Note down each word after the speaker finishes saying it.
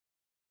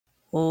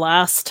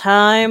Last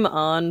time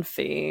on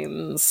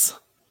Fiends.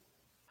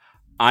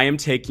 I am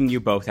taking you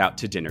both out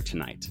to dinner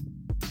tonight.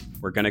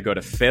 We're going to go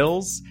to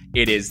Phil's.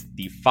 It is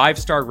the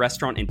 5-star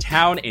restaurant in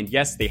town, and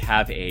yes, they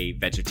have a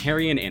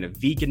vegetarian and a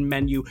vegan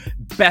menu.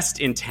 Best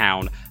in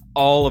town.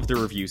 All of the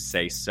reviews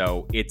say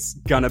so. It's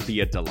going to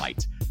be a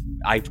delight.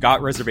 I've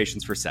got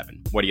reservations for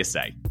 7. What do you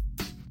say?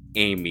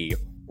 Amy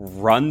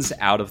runs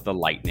out of the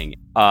lightning.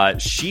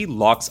 She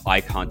locks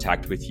eye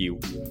contact with you.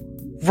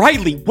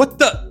 Riley, what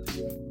the...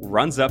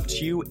 Runs up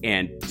to you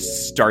and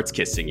starts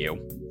kissing you.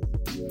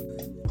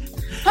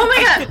 Oh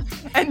my god!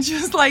 And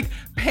just like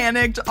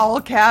panicked,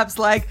 all caps,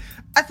 like,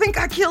 I think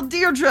I killed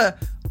Deirdre.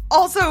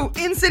 Also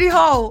in City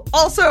Hall.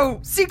 Also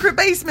secret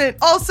basement.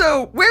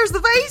 Also, where's the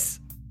vase?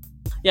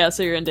 Yeah,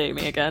 so you're into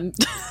Amy again.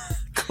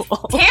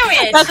 Cool. Damn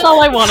it! That's all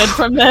I wanted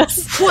from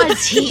this.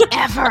 Was he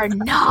ever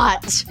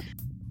not?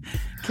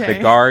 Okay. The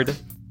guard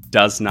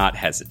does not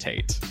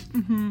hesitate.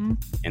 Mm-hmm.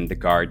 And the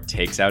guard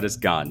takes out his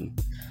gun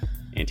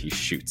and he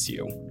shoots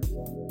you.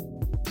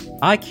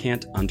 I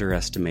can't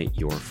underestimate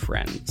your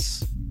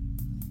friends.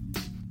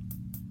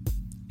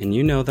 And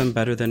you know them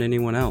better than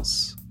anyone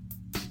else.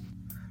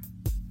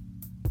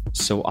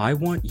 So I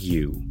want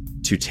you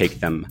to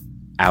take them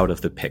out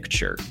of the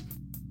picture.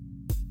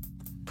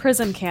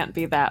 Prison can't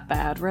be that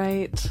bad,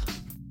 right?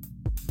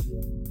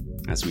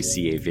 As we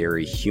see a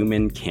very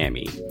human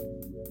Cammy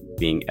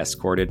being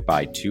escorted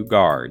by 2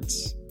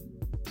 guards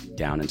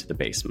down into the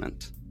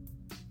basement.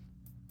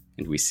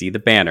 And we see the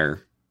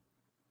banner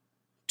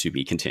to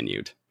be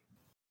continued.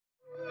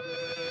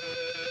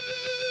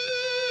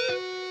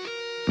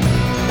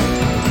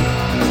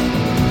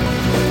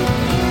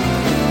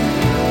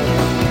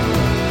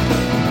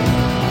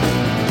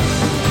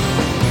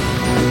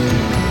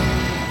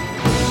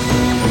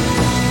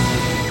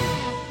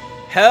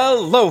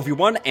 Hello,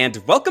 everyone, and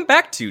welcome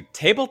back to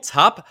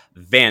Tabletop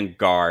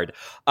Vanguard.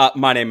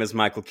 My name is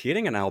Michael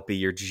Keating, and I'll be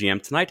your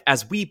GM tonight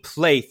as we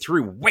play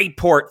through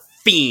Wayport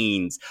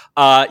Fiends.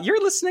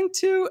 You're listening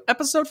to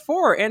episode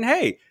 4, and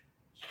hey,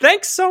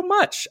 thanks so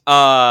much.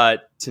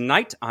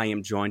 Tonight, I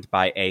am joined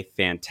by a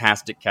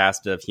fantastic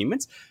cast of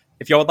humans.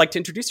 If y'all would like to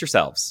introduce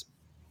yourselves.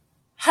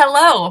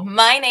 Hello,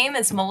 my name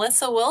is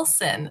Melissa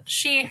Wilson.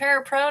 She,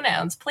 her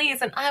pronouns,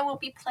 please, and I will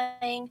be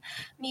playing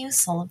Muse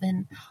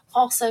Sullivan.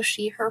 Also,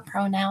 she, her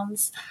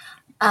pronouns.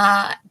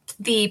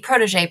 The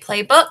Protege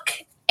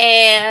playbook,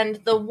 and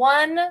the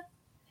one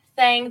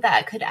thing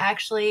that could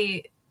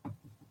actually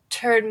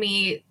turn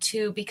me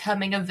to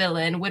becoming a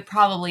villain would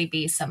probably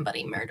be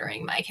somebody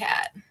murdering my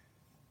cat.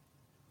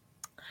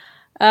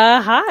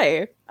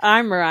 Hi,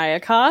 I'm Mariah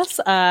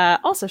Koss,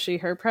 also she,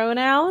 her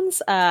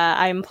pronouns.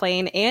 I'm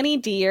playing Annie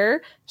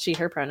Deer, she,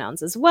 her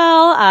pronouns as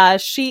well.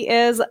 She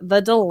is the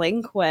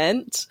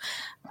delinquent.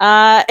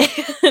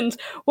 And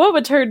what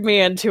would turn me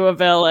into a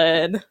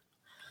villain?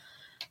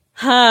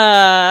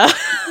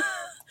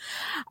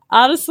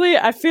 Honestly,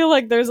 I feel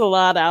like there's a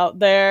lot out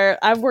there.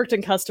 I've worked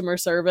in customer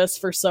service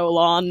for so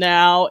long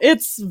now.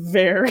 It's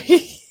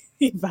very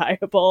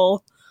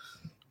viable.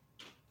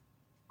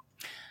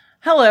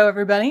 Hello,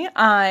 everybody.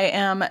 I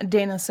am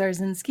Dana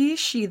Sarzinski,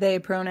 she, they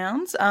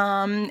pronouns.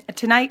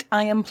 Tonight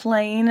I am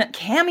playing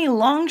Cammy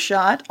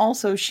Longshot,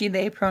 also she,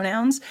 they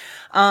pronouns.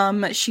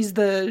 She's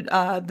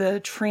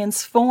the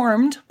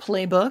transformed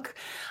playbook.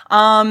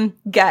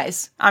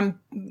 Guys, I'm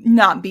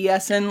not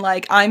BSing.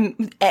 Like,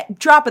 I'm at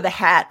drop of the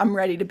hat. I'm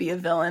ready to be a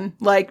villain.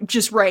 Like,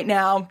 just right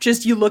now.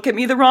 Just you look at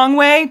me the wrong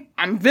way,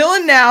 I'm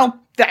villain now.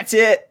 That's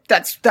it.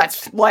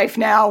 That's life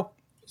now.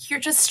 You're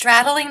just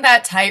straddling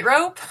that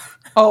tightrope?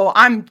 Oh,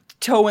 I'm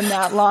towing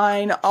that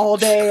line all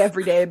day,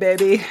 every day,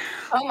 baby.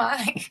 Oh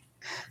my.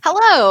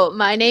 Hello,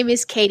 my name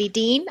is Katie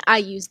Dean. I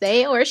use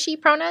they or she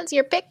pronouns,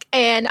 your pick,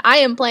 and I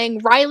am playing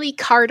Riley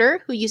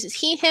Carter, who uses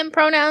he, him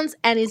pronouns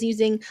and is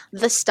using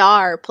the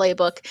Star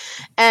playbook.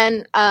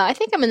 And I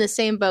think I'm in the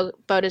same boat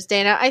as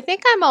Dana. I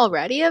think I'm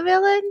already a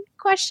villain, ?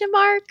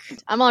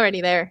 I'm already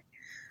there.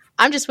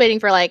 I'm just waiting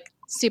for, like,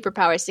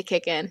 superpowers to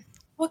kick in.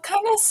 What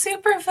kind of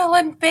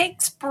supervillain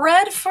bakes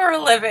bread for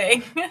a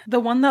living? The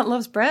one that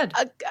loves bread.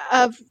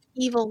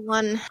 Evil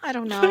one. I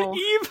don't know.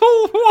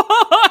 Evil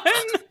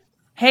one!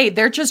 Hey,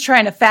 they're just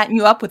trying to fatten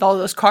you up with all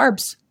those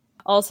carbs.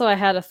 Also, I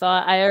had a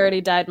thought. I already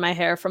dyed my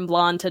hair from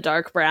blonde to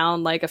dark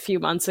brown like a few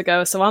months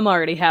ago, so I'm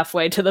already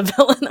halfway to the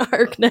villain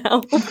arc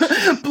now.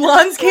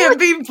 Blondes can't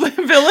be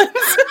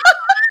villains.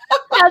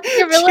 That's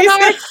your villain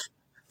arc?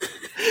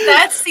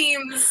 That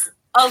seems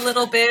a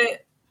little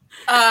bit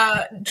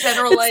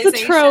generalization.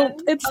 It's the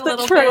trope. It's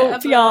the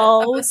trope,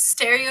 y'all. Of a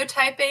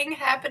stereotyping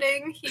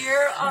happening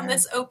here on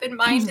this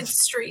open-minded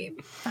stream.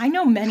 I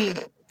know many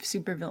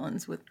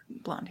supervillains with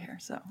blonde hair,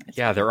 so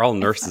Yeah, they're all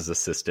nurses'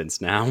 assistants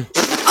now.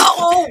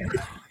 Oh!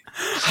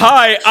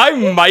 Hi,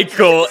 I'm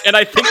Michael, and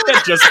I think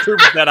that just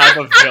proves that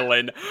I'm a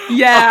villain.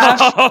 Yeah,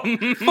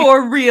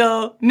 for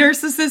real.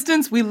 Nurse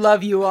assistants, we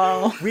love you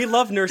all. We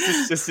love nurse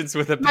assistants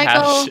with a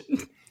Michael.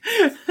 passion.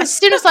 As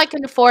soon as I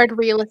can afford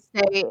real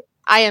estate,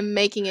 I am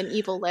making an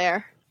evil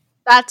lair.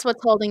 That's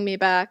what's holding me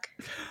back.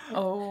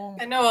 Oh.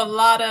 I know a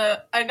lot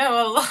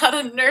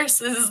of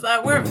nurses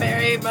that were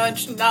very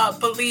much not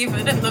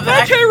believing in the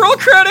vaccine. Okay, roll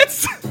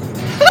credits!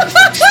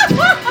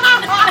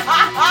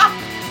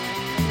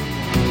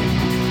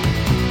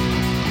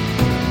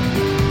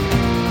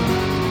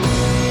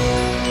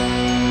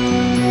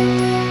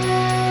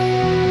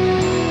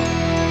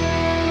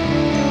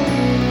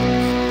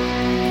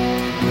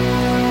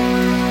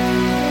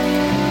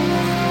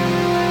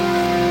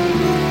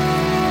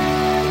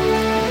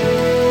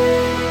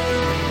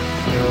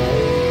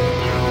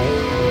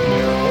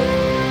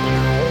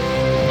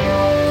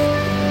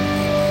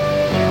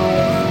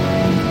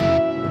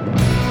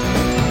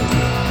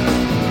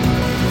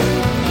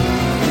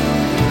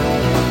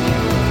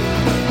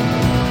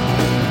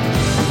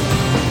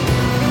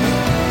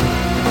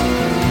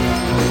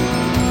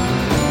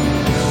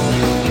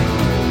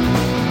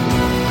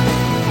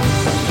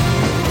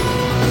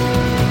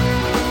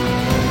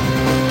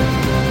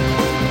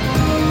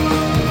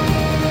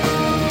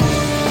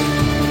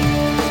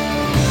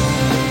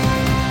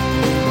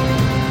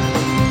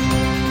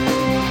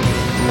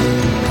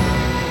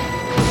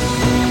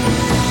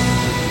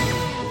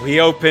 We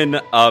open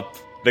up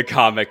the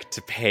comic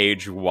to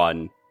page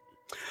 1.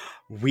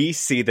 We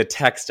see the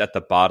text at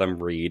the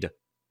bottom read,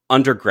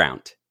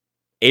 Underground,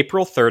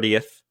 April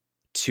 30th,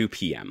 2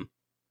 p.m.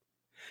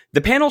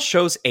 The panel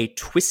shows a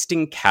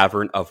twisting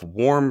cavern of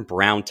warm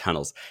brown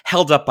tunnels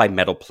held up by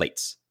metal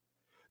plates.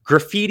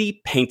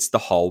 Graffiti paints the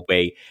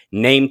hallway,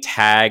 name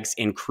tags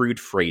and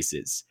crude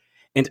phrases,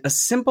 and a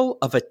symbol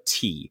of a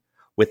T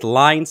with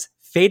lines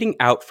fading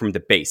out from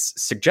the base,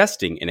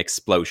 suggesting an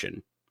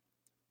explosion.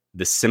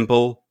 The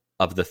symbol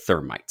of the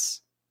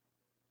Thermites.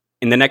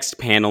 In the next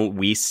panel,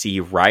 we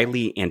see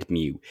Riley and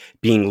Mew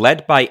being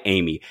led by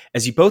Amy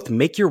as you both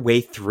make your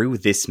way through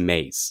this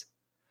maze.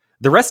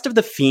 The rest of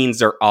the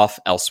fiends are off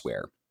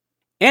elsewhere.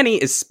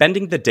 Annie is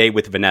spending the day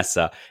with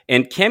Vanessa,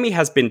 and Cammy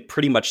has been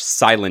pretty much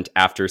silent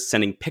after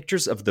sending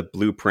pictures of the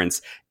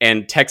blueprints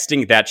and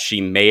texting that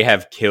she may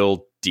have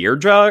killed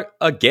Deirdre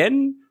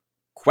again? ?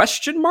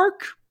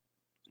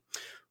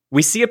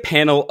 We see a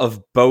panel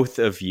of both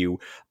of you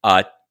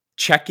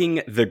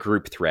checking the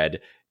group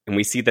thread, and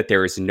we see that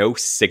there is no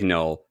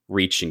signal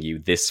reaching you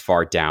this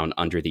far down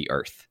under the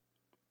earth.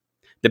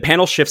 The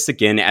panel shifts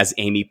again as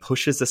Amy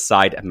pushes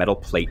aside a metal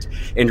plate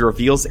and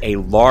reveals a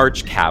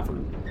large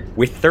cavern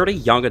with 30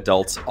 young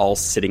adults all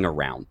sitting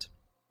around.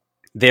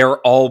 They are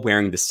all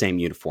wearing the same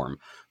uniform,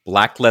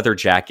 black leather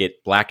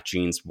jacket, black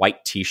jeans,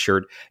 white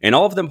t-shirt, and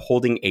all of them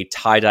holding a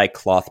tie-dye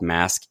cloth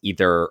mask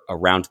either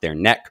around their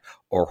neck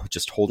or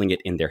just holding it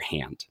in their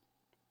hand.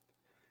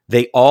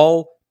 They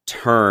all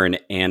turn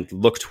and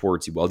look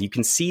towards you. Well, you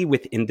can see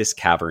within this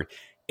cavern,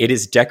 it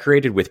is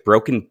decorated with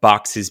broken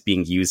boxes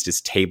being used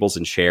as tables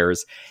and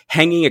chairs,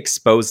 hanging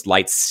exposed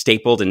lights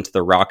stapled into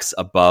the rocks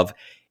above,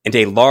 and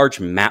a large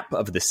map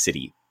of the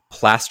city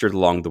plastered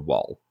along the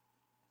wall.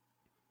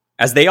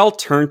 As they all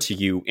turn to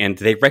you and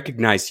they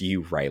recognize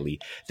you, Riley,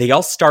 they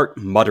all start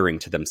muttering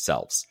to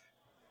themselves.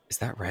 Is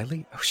that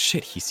Riley? Oh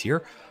shit, he's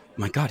here? Oh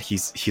my god,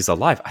 he's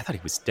alive. I thought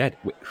he was dead.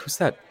 Wait, who's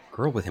that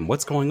girl with him?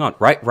 What's going on?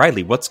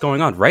 Riley, what's going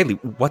on? Riley,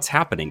 what's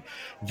happening?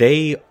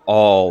 They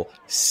all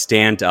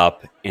stand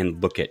up and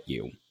look at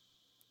you.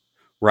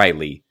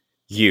 Riley,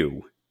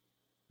 you,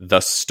 the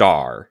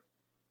star,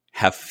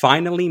 have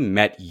finally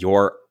met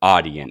your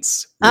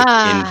audience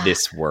within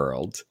this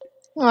world.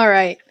 All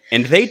right.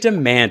 And they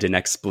demand an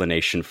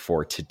explanation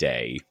for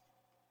today.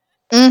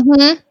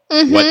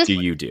 Mm-hmm. What do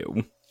you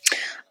do?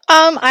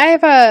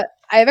 I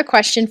have a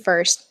question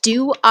first.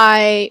 Do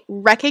I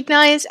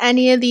recognize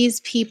any of these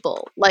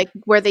people? Like,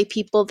 were they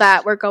people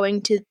that were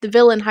going to the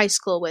villain high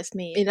school with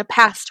me in a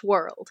past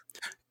world?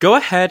 Go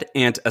ahead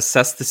and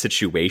assess the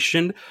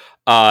situation.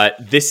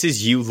 This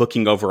is you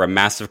looking over a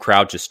massive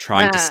crowd, just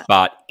trying to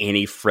spot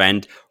any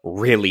friend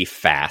really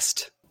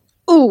fast.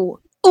 Ooh,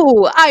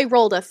 I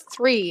rolled a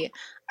 3.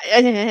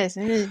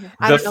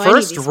 The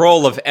first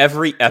roll of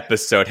every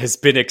episode has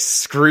been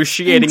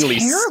excruciatingly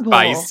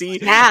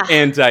spicy,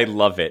 and I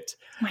love it.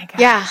 Oh my God.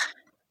 Yeah.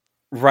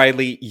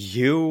 Riley,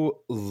 you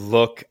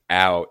look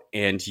out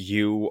and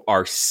you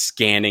are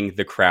scanning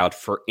the crowd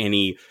for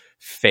any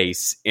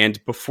face,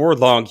 and before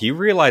long you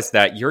realize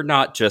that you're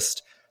not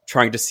just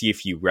trying to see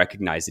if you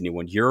recognize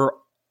anyone, you're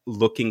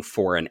looking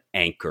for an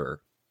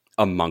anchor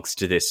amongst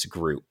this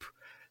group.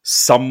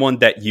 Someone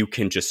that you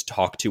can just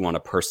talk to on a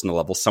personal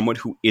level, someone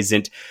who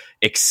isn't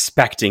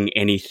expecting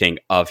anything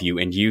of you,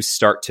 and you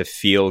start to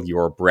feel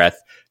your breath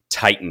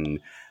tighten.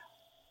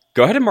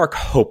 Go ahead and mark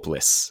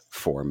hopeless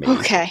for me.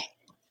 Okay.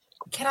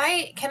 Can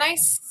I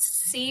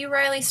see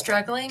Riley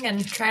struggling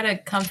and try to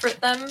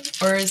comfort them,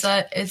 or is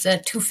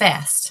that too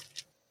fast?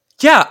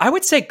 Yeah, I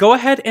would say go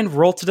ahead and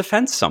roll to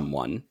defend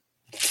someone.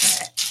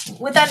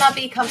 Would that not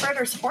be comfort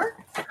or support?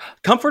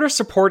 Comfort or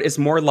support is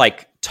more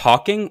like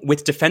talking.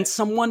 With defend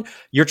someone,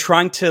 you're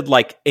trying to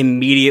like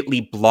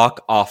immediately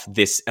block off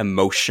this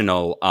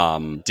emotional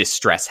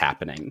distress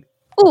happening.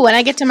 Ooh, and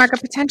I get to mark a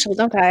potential,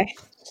 don't I?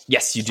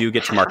 Yes, you do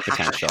get to mark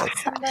potential.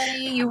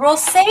 Somebody, you roll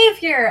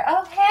savior.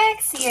 Oh,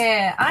 heck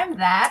yeah. I'm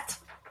that.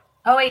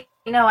 Oh, wait.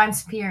 No, I'm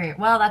superior.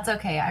 Well, that's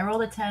okay. I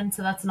rolled a 10,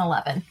 so that's an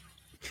 11.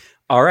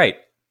 All right.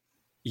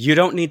 You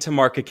don't need to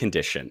mark a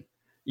condition.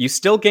 You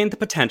still gain the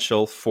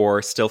potential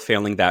for still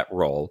failing that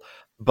roll,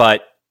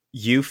 but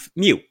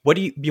Mew,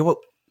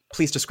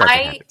 please describe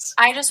what happens.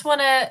 I just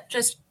want to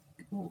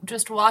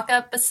just walk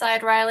up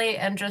beside Riley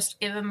and just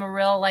give him a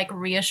real, like,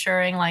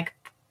 reassuring, like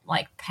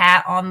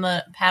pat on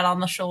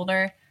the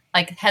shoulder.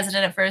 Like,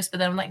 hesitant at first, but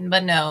then I'm like,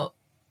 but no,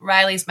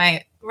 Riley's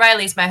my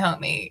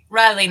homie.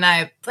 Riley and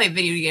I play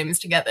video games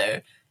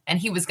together, and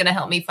he was gonna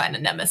help me find a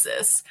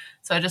nemesis.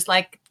 So I just,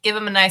 like, give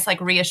him a nice, like,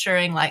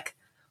 reassuring, like,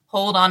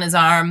 hold on his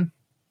arm,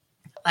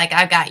 like,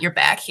 I've got your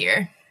back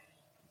here.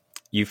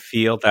 You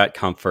feel that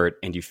comfort,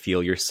 and you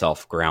feel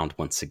yourself ground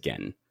once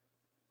again.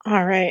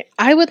 All right.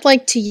 I would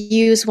like to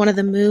use one of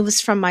the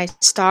moves from my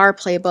star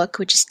playbook,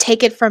 which is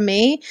take it from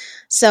me.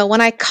 So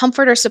when I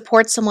comfort or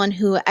support someone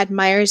who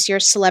admires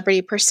your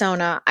celebrity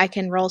persona, I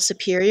can roll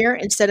superior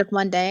instead of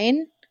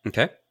mundane.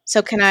 Okay.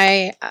 So can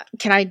I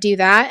do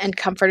that and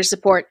comfort or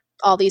support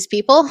all these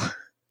people?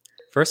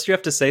 First, you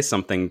have to say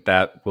something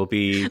that will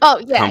be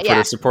comfort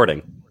or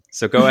supporting.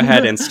 So go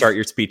ahead and start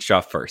your speech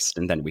off first,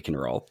 and then we can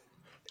roll.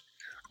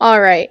 All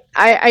right.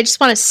 I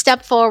just want to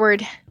step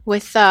forward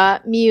with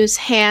Mew's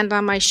hand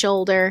on my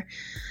shoulder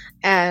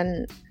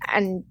and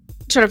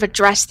sort of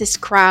address this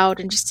crowd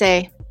and just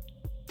say,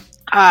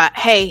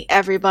 hey,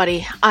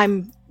 everybody,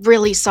 I'm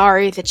really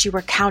sorry that you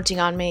were counting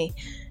on me,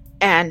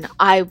 and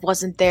I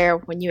wasn't there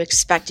when you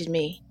expected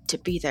me to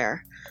be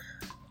there.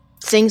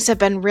 Things have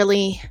been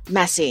really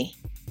messy,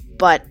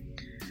 but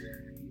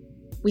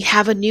we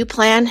have a new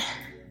plan,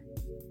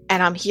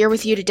 and I'm here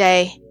with you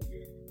today,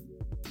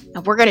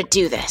 and we're going to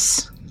do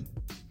this.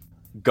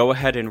 Go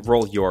ahead and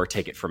roll your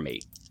take it from me.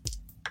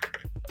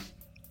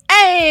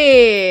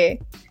 Hey!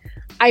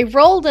 I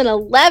rolled an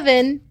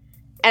 11,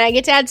 and I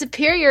get to add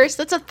superior,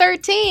 so that's a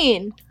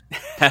 13.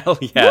 Hell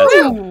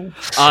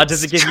yes.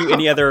 Does it give you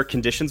any other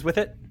conditions with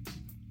it?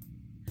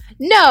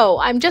 No,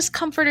 I'm just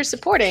comfort or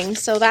supporting,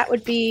 so that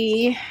would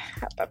be...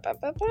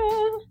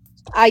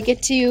 I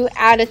get to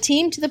add a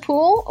team to the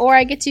pool, or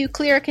I get to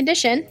clear a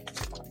condition.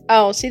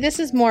 Oh, see, this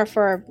is more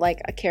for,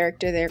 like, a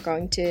character they're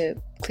going to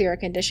clear a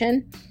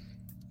condition.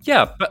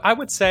 Yeah, but I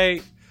would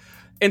say,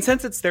 and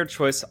since it's their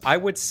choice, I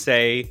would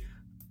say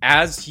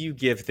as you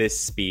give this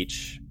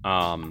speech,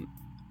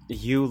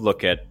 you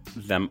look at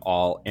them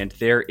all and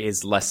there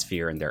is less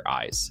fear in their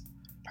eyes.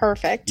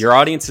 Perfect. Your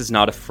audience is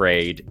not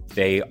afraid.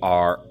 They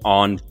are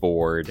on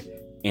board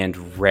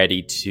and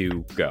ready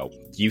to go.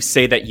 You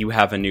say that you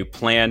have a new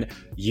plan.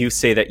 You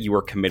say that you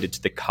are committed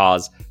to the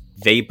cause.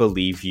 They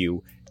believe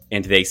you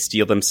and they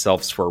steel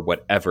themselves for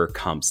whatever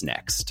comes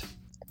next.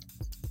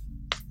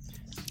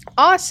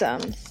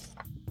 Awesome.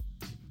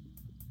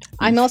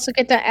 I'm also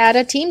get to add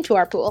a team to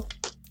our pool.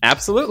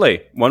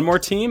 Absolutely. One more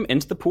team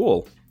into the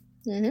pool.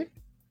 Mm-hmm.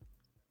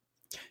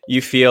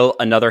 You feel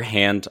another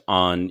hand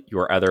on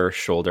your other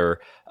shoulder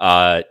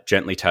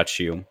gently touch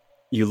you.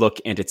 You look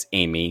and it's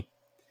Amy.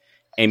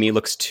 Amy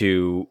looks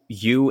to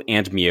you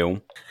and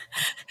Mew.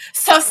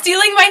 Stop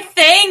stealing my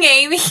thing,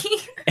 Amy!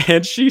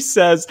 And she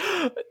says,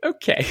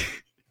 okay.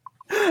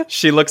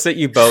 She looks at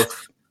you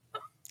both.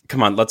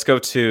 Come on, let's go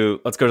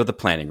to the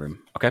planning room,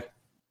 okay?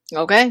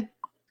 Okay.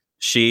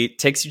 She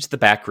takes you to the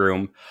back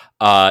room.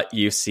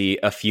 You see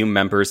a few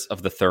members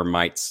of the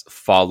Thermites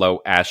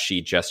follow as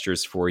she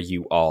gestures for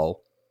you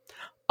all.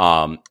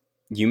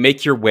 You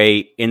make your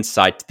way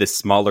inside to this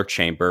smaller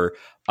chamber.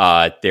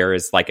 There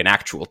is like an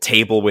actual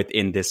table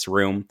within this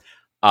room.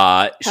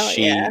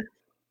 She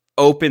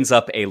opens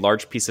up a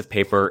large piece of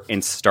paper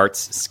and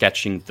starts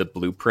sketching the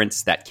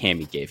blueprints that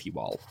Cammy gave you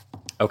all.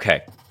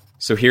 Okay,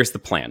 so here's the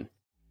plan.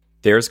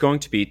 There's going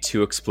to be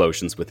 2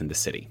 explosions within the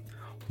city.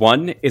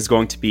 One is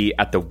going to be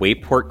at the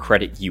Wayport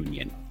Credit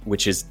Union,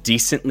 which is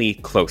decently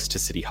close to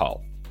City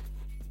Hall.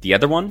 The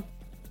other one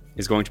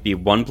is going to be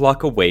 1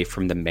 block away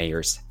from the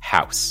mayor's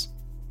house.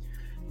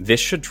 This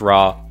should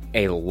draw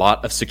a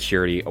lot of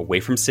security away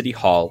from City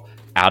Hall,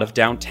 out of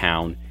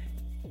downtown,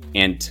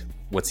 and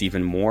what's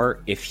even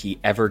more, if he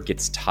ever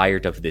gets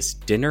tired of this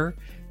dinner,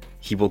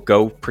 he will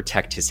go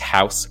protect his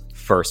house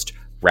first,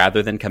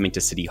 rather than coming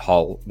to City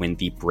Hall when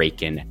the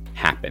break-in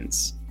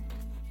happens.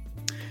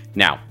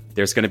 Now,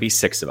 there's going to be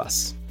 6 of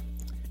us.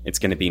 It's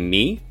going to be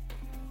me,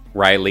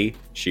 Riley,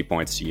 she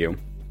points to you,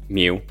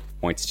 Mew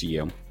points to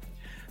you,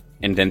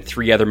 and then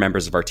 3 other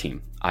members of our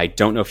team. I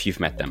don't know if you've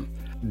met them.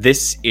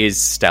 This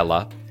is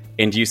Stella,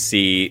 and you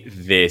see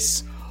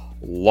this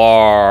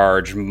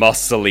large,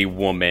 muscly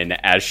woman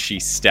as she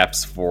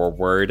steps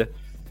forward.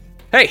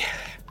 Hey,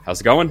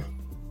 how's it going?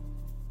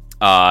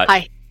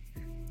 Hi.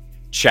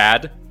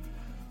 Chad.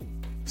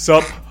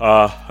 Sup?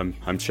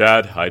 I'm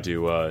Chad. I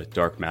do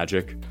dark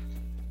magic.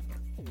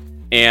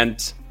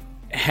 And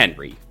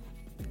Henry.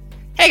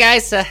 Hey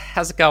guys,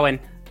 how's it going?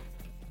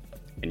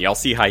 And y'all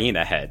see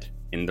Hyena Head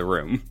in the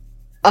room.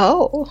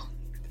 Oh,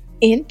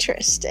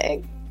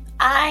 interesting.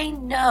 I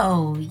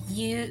know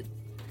you.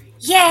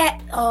 Yeah.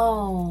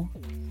 Oh.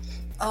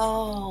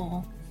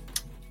 Oh,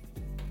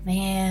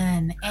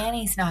 man.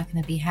 Annie's not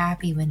going to be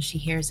happy when she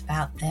hears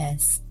about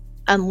this.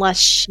 Unless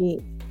she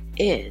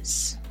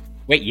is.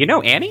 Wait, you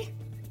know Annie?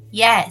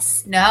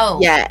 Yes. No.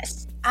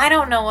 Yes. I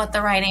don't know what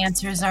the right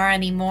answers are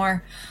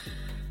anymore.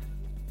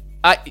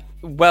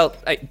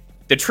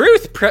 The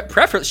truth,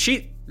 preference.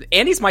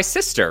 Annie's my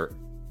sister.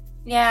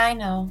 Yeah, I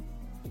know.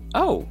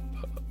 Oh.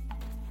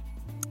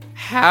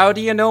 How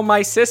do you know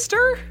my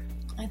sister?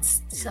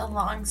 It's a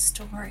long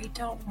story.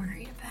 Don't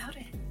worry about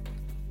it.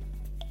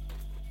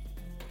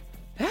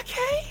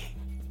 Okay.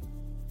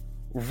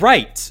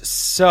 Right,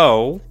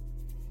 so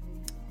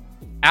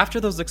after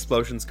those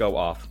explosions go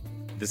off,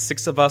 the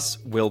 6 of us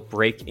will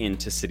break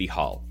into City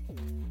Hall.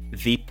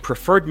 The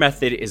preferred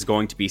method is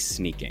going to be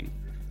sneaking.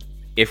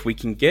 If we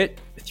can get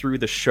through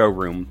the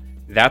showroom,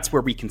 that's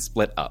where we can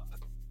split up.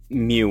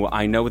 Mew,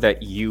 I know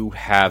that you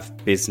have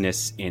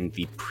business in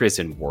the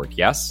prison ward,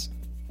 yes?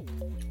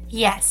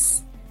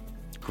 Yes.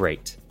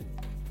 Great.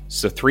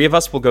 So 3 of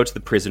us will go to the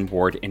prison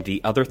ward, and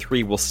the other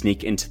 3 will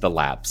sneak into the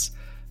labs.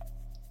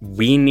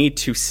 We need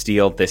to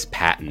steal this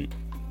patent.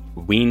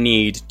 We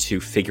need to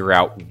figure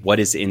out what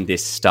is in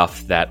this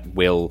stuff that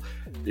will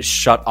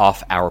shut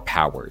off our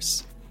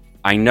powers.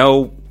 I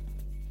know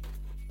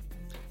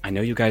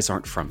you guys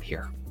aren't from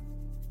here,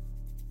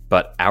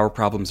 but our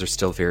problems are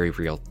still very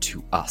real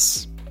to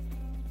us.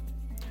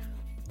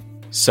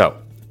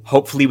 So,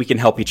 hopefully we can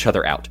help each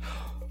other out.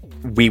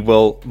 We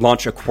will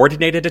launch a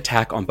coordinated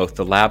attack on both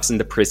the labs and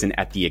the prison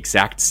at the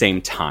exact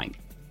same time.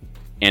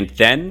 And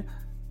then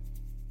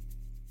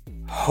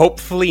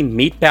hopefully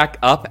meet back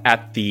up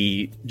at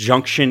the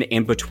junction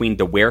in between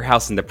the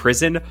warehouse and the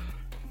prison,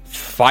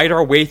 fight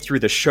our way through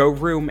the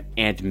showroom,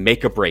 and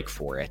make a break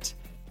for it.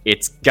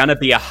 It's gonna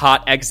be a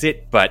hot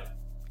exit, but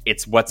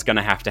it's what's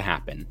gonna have to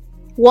happen.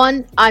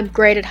 1, I'm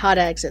great at hot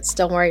exits.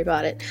 Don't worry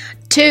about it.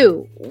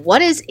 2,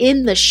 what is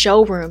in the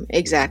showroom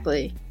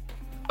exactly?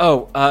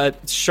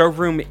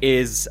 Showroom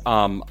is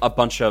a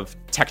bunch of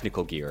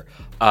technical gear.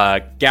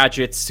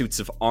 Gadgets, suits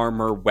of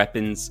armor,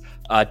 weapons,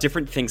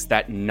 different things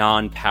that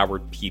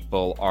non-powered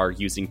people are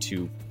using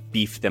to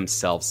beef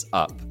themselves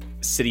up.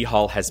 City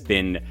Hall has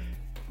been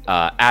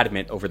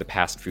adamant over the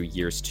past few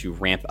years to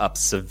ramp up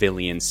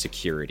civilian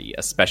security,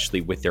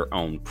 especially with their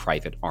own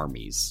private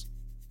armies.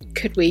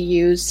 Could we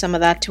use some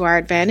of that to our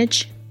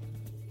advantage?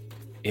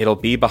 It'll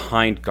be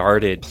behind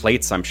guarded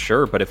plates, I'm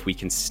sure, but if we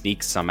can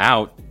sneak some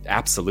out,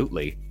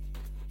 absolutely.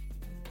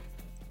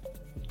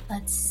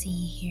 Let's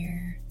see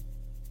here.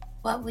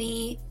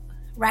 Riley,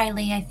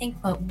 I think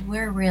what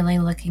we're really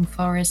looking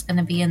for is going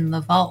to be in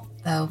the vault,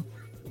 though.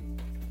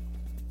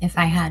 If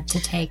I had to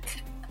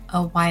take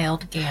a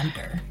wild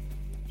gander.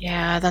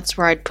 Yeah, that's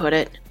where I'd put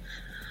it.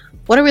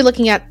 What are we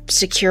looking at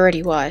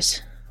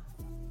security-wise?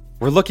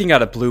 We're looking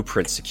at a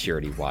blueprint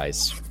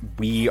security-wise.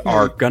 We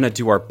are gonna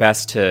do our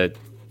best to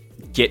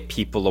get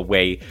people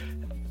away.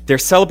 They're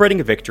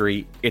celebrating a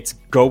victory. It's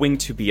going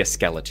to be a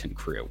skeleton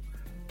crew.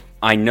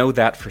 I know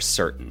that for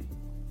certain.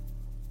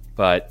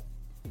 But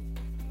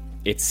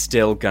it's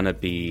still gonna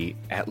be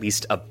at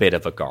least a bit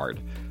of a guard.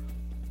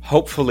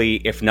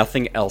 Hopefully, if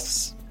nothing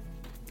else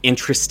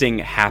interesting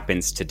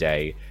happens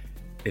today,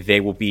 they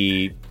will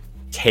be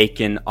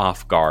taken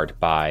off guard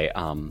by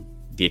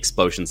the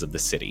explosions of the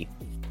city.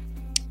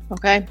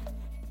 Okay.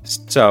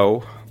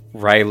 So,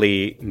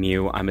 Riley,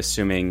 Mew, I'm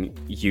assuming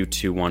you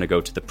 2 want to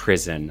go to the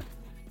prison.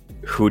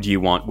 Who do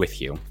you want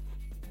with you?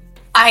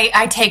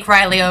 I take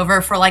Riley over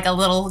for like a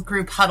little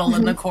group huddle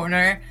in the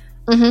corner.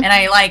 And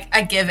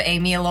I give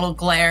Amy a little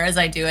glare as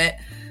I do it.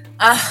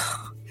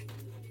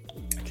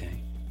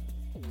 Okay.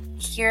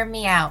 Hear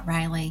me out,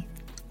 Riley.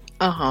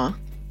 Uh-huh.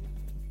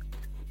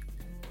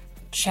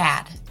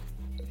 Chad.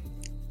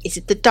 Is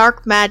it the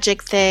dark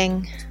magic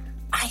thing?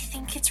 I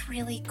think it's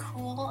really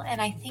cool,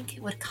 and I think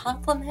it would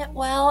complement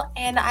well,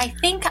 and I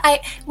think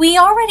we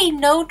already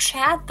know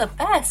Chad the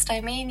best. I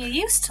mean, you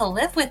used to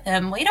live with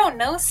him. We don't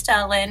know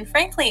Stella, and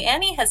frankly,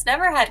 Annie has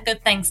never had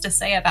good things to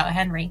say about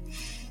Henry.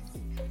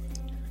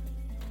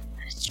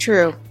 It's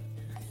true.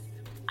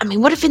 I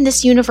mean, what if in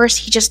this universe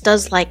he just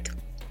does, like,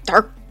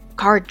 dark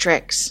card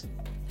tricks?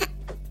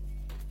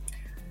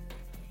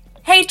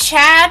 Hey,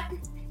 Chad!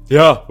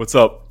 Yeah, what's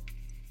up?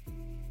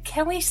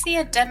 Can we see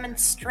a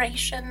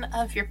demonstration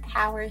of your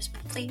powers,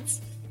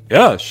 please?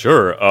 Yeah,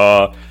 sure.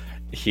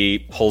 He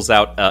pulls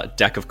out a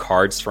deck of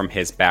cards from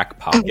his back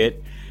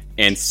pocket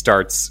and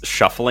starts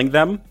shuffling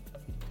them.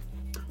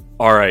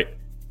 All right,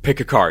 pick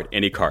a card,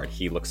 any card.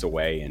 He looks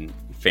away and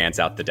fans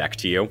out the deck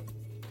to you.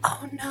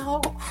 Oh,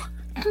 no.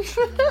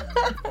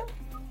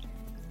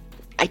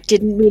 I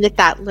didn't mean it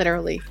that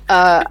literally.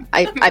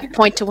 I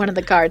point to one of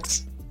the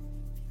cards.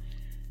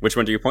 Which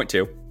one do you point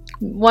to?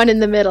 One in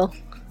the middle.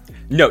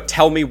 No,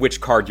 tell me which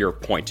card you're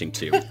pointing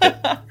to.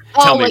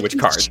 Tell me which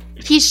card.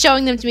 He's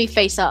showing them to me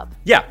face up.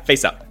 Yeah,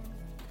 face up.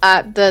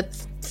 The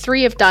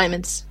 3 of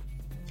diamonds.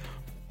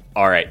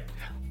 All right.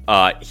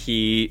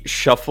 He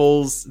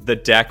shuffles the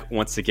deck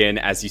once again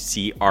as you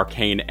see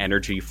arcane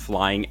energy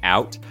flying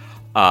out.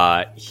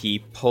 He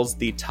pulls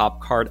the top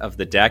card of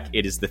the deck.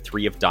 It is the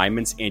 3 of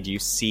diamonds, and you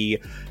see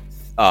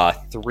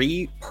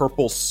three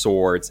purple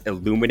swords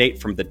illuminate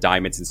from the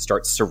diamonds and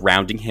start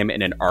surrounding him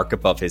in an arc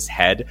above his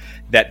head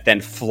that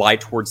then fly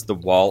towards the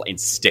wall and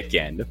stick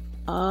in.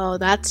 Oh,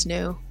 that's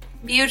new.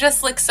 Mew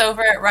just looks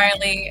over at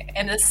Riley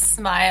and just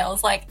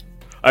smiles like,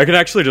 I can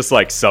actually just,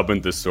 like, summon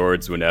the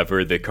swords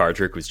whenever. The card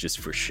trick was just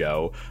for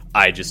show.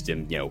 I just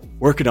am,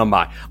 working on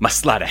my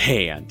sleight of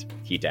hand.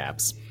 He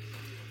dabs.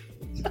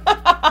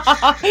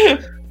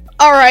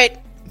 All right.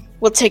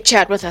 We'll take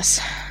Chad with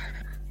us.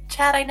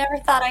 Chad, I never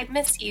thought I'd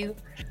miss you.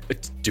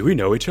 Do we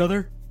know each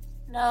other?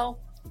 No.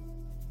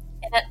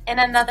 In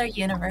another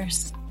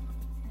universe.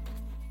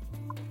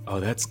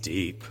 Oh, that's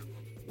deep.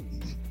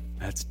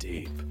 That's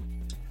deep.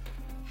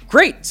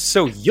 Great,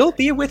 so you'll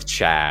be with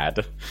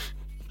Chad.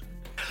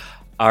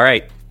 All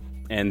right,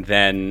 and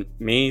then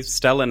me,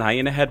 Stella, and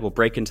Hyena Head will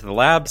break into the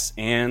labs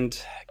and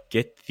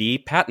get the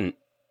patent.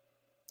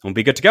 We'll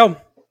be good to go.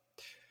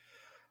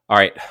 All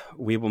right,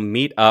 we will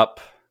meet up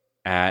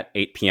at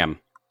 8 p.m.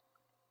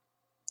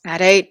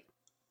 At 8.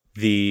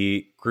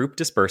 The group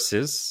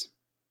disperses,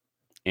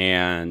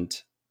 and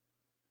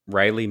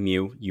Riley,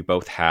 Mew, you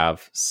both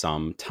have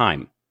some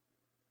time.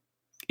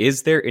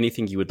 Is there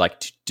anything you would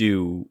like to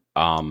do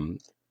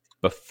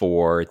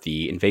before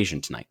the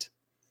invasion tonight?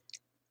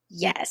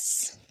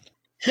 Yes.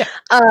 Yeah.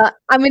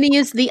 I'm going to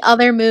use the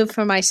other move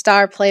from my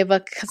Star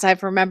playbook because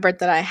I've remembered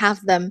that I have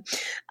them,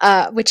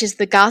 which is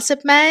the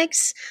gossip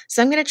mags.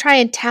 So I'm going to try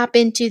and tap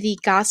into the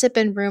gossip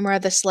and rumor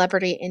of the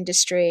celebrity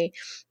industry.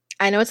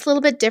 I know it's a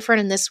little bit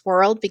different in this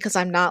world because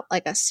I'm not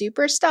like a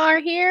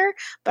superstar here,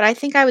 but I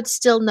think I would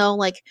still know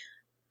like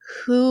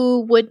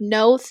who would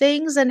know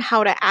things and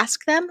how to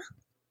ask them.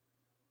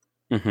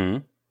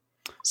 Mm-hmm.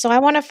 So I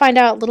want to find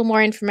out a little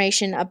more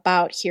information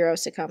about Hiro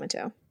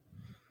Sakamoto.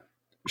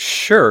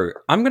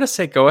 Sure. I'm going to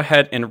say go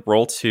ahead and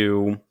roll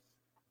to,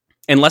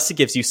 unless it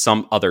gives you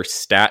some other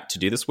stat to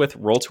do this with,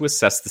 roll to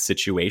assess the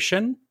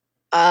situation.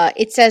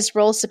 It says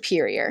roll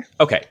superior.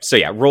 Okay, so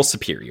yeah, roll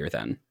superior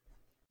then.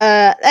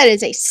 That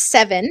is a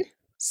 7.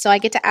 So I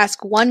get to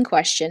ask one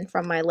question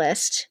from my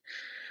list.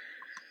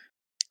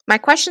 My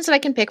questions that I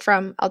can pick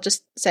from, I'll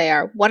just say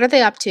are, what are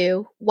they up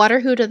to? What or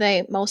who do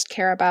they most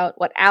care about?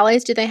 What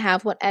allies do they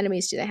have? What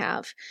enemies do they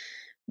have?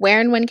 Where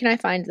and when can I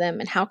find them?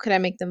 And how could I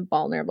make them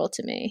vulnerable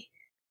to me?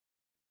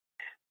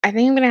 I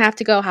think I'm going to have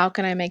to go, how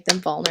can I make them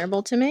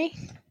vulnerable to me?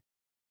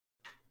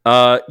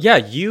 Yeah,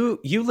 you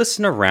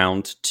listen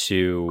around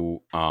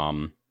to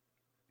your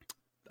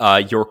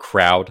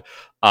crowd,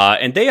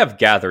 and they have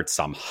gathered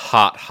some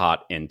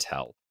hot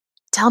intel.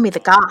 Tell me the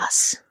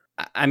goss.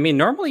 I mean,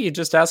 normally you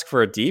just ask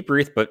for a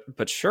debrief,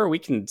 but sure, we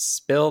can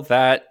spill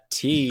that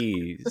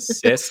tea,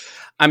 sis.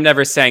 I'm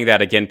never saying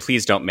that again.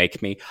 Please don't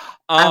make me.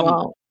 I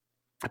won't.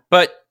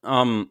 But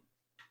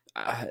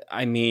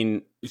I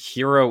mean,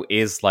 Hiro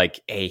is like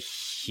a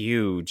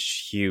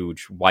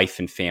huge wife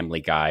and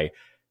family guy.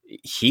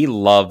 He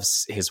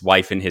loves his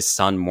wife and his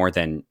son more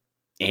than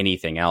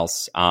anything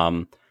else.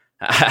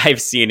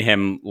 I've seen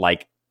him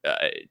like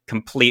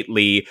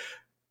completely.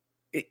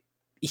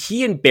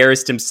 He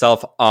embarrassed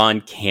himself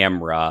on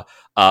camera,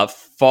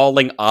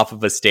 falling off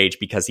of a stage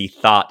because he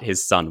thought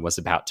his son was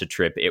about to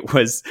trip. It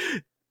was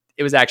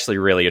actually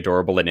really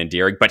adorable and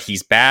endearing, but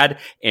he's bad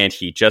and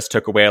he just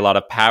took away a lot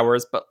of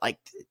powers. But like,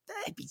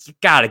 you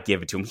gotta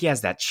give it to him. He has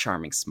that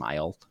charming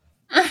smile.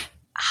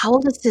 How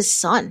old is his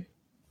son?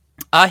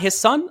 His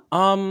son,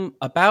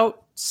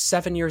 about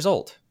 7 years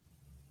old.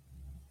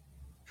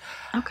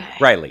 Okay.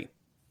 Riley,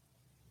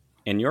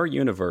 in your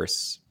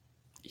universe,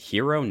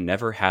 Hiro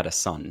never had a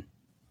son.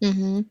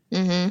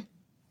 Mm-hmm.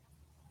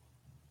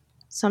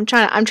 So I'm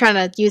trying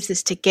to use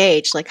this to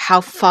gauge like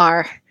how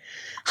far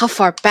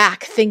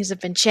back things have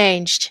been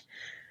changed.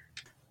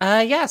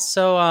 Yeah,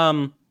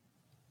 so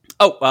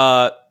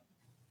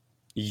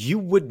you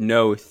would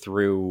know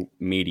through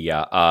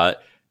media.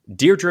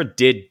 Deirdre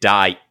did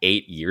die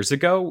 8 years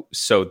ago,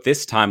 so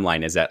this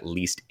timeline is at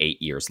least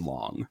 8 years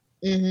long.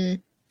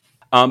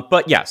 Mm-hmm.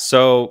 But yeah,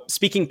 so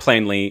speaking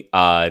plainly,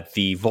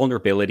 the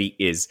vulnerability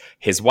is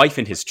his wife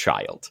and his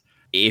child.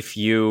 If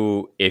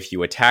you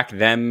attack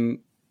them,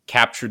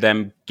 capture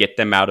them, get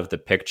them out of the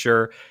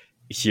picture,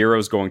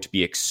 Hiro's going to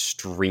be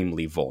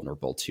extremely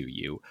vulnerable to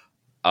you.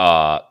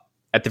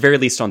 At the very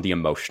least on the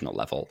emotional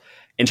level.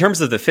 In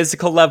terms of the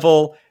physical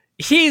level,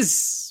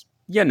 he's,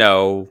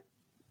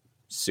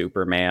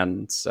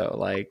 Superman. So,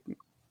 like,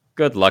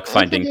 good luck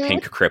finding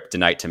pink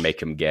kryptonite to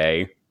make him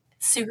gay.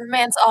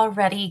 Superman's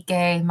already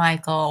gay,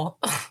 Michael.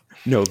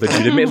 No,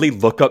 legitimately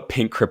look up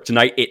pink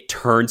kryptonite. It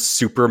turns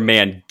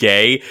Superman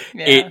gay.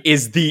 Yeah.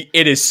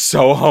 It is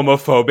so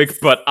homophobic,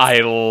 but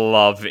I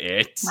love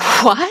it.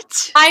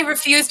 What? I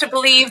refuse to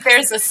believe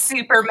there's a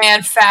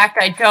Superman fact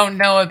I don't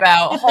know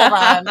about. Hold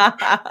on.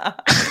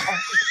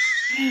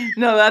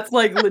 No, that's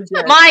like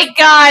legit. My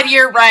God,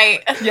 you're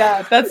right.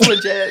 Yeah, that's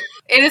legit.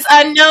 It is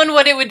unknown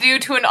what it would do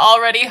to an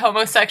already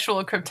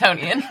homosexual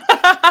Kryptonian.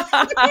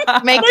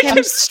 Make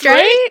him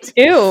straight?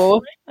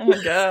 Ew. I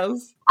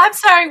guess. I'm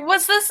sorry,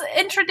 was this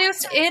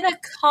introduced in a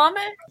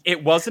comic?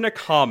 It wasn't a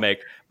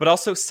comic, but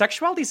also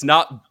sexuality's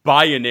not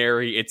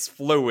binary, it's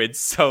fluid,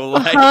 so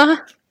like... Uh-huh.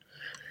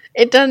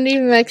 It doesn't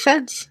even make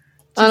sense.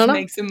 I Just don't know.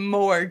 makes him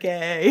more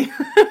gay.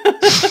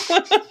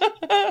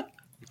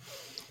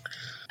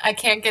 I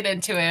can't get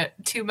into it.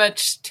 Too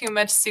much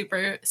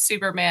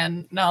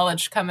Superman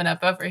knowledge coming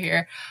up over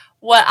here.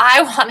 What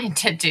I wanted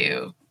to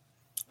do,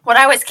 what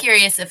I was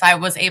curious if I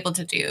was able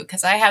to do,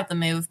 because I have the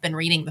move been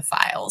reading the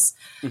files,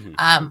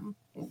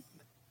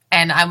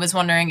 and I was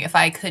wondering if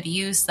I could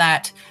use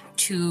that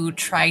to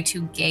try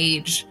to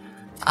gauge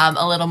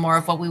a little more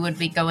of what we would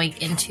be going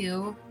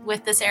into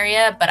with this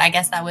area, but I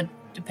guess that would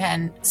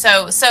depend.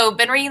 So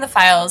been reading the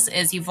files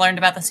is you've learned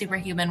about the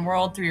superhuman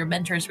world through your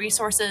mentor's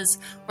resources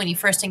when you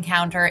first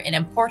encounter an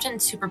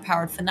important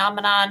superpowered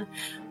phenomenon,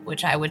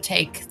 which I would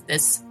take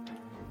this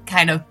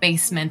kind of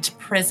basement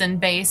prison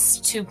base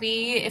to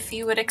be, if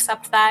you would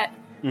accept that.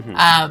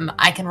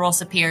 I can roll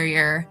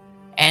superior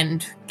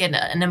and get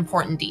an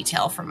important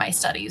detail from my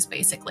studies,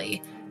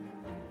 basically.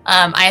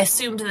 I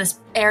assumed this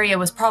area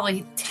was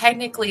probably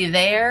technically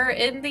there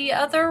in the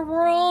other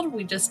world.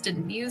 We just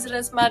didn't use it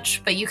as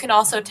much. But you can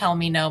also tell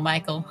me no,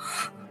 Michael.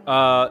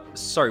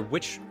 Sorry,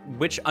 which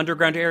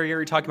underground area are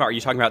you talking about? Are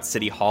you talking about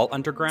City Hall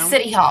underground?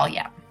 City Hall,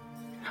 yeah.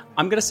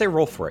 I'm going to say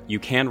roll for it. You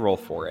can roll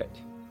for it.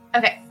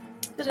 Okay.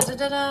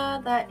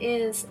 That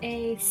is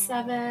a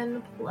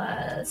 7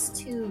 plus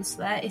 2, so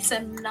that is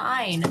a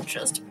 9,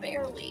 just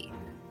barely.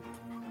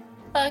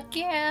 Fuck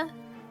yeah.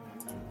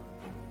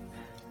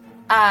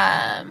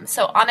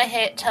 So on a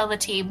hit, tell the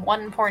team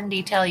one important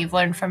detail you've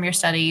learned from your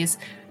studies.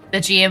 The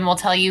GM will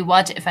tell you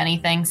what, if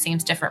anything,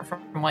 seems different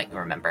from what you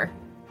remember.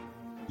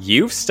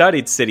 You've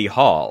studied City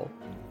Hall,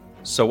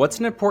 so what's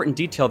an important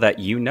detail that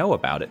you know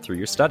about it through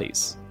your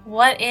studies?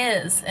 What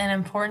is an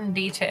important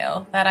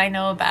detail that I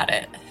know about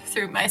it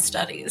through my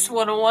studies?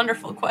 What a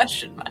wonderful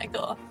question,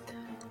 Michael.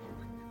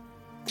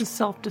 The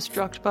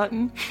self-destruct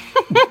button.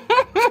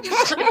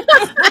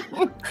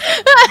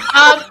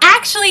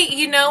 Actually,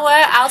 you know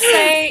what? I'll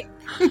say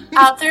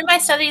through my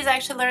studies, I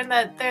actually learned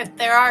that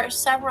there are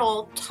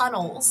several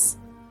tunnels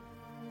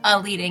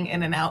leading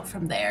in and out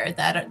from there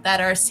that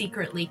are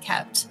secretly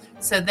kept.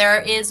 So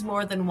there is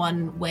more than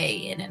one way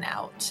in and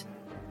out,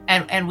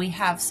 and we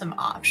have some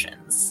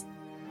options.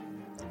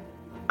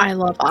 I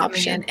love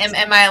options. I mean,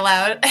 am I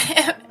allowed?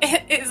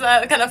 Is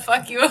that gonna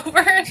fuck you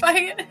over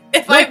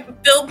if I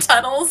build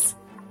tunnels?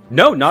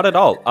 No, not at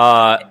all.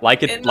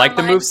 Like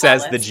the move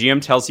says, the palace?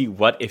 GM tells you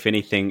what, if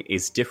anything,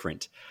 is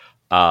different.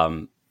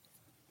 And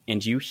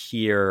you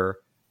hear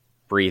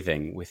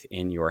breathing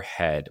within your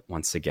head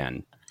once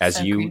again as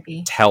So you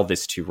creepy. tell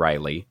this to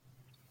Riley.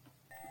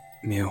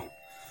 Mew,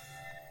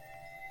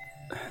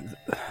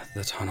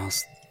 the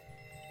tunnels,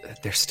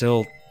 they're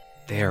still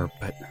there,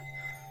 but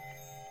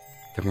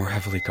they're more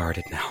heavily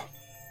guarded now.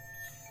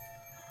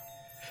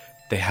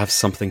 They have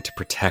something to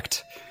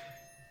protect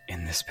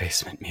in this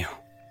basement, Mew.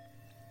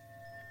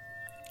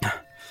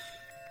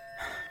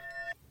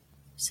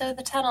 So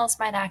the tunnels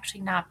might actually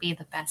not be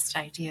the best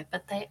idea,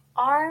 but they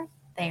are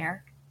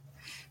there.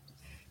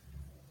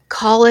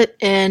 Call it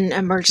an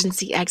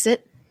emergency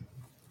exit.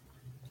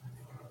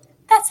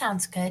 That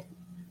sounds good.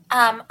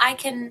 I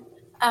can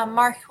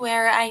mark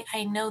where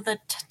I know the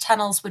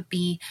tunnels would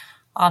be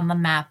on the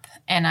map,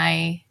 and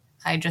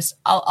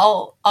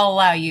I'll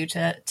allow you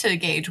to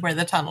gauge where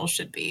the tunnels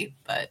should be.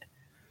 But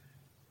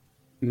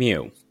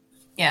Mew,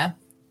 yeah,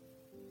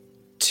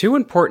 2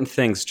 important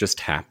things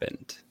just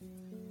happened.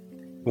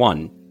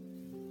 1,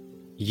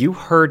 you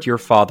heard your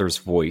father's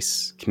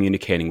voice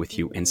communicating with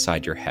you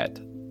inside your head.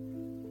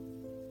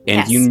 And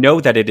Yes. you know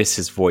that it is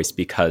his voice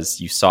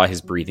because you saw his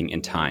breathing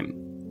in time.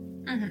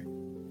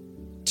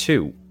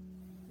 2,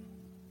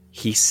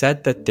 he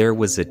said that there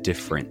was a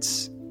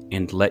difference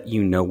and let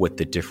you know what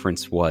the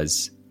difference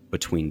was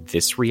between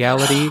this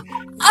reality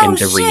and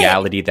the shit.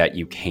 reality that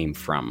you came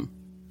from.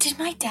 Did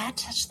my dad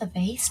touch the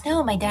vase?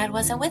 No, my dad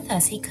wasn't with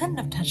us. He couldn't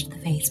have touched the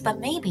vase, but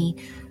maybe.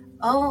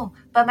 Oh,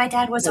 but my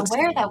dad was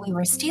aware that we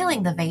were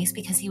stealing the vase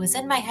because he was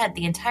in my head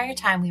the entire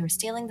time we were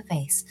stealing the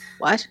vase.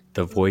 What?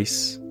 The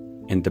voice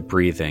and the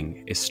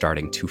breathing is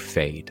starting to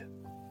fade.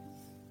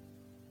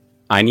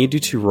 I need you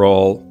to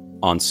roll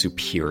on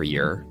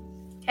Superior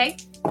Okay.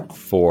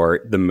 for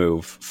the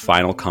move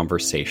Final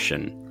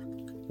Conversation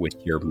with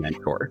your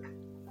mentor.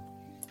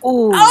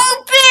 Ooh.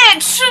 Oh,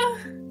 bitch!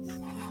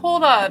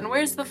 Hold on.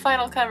 Where's the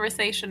final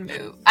conversation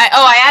move?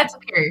 I add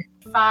superior.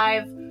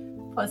 5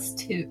 plus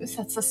 2. So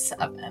that's a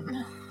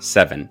 7.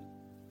 7.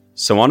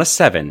 So on a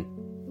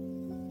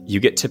 7, you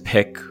get to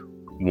pick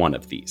one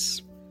of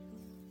these.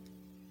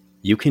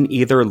 You can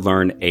either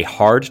learn a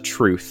hard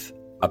truth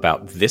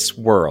about this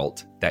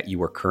world that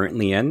you are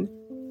currently in,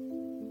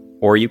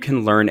 or you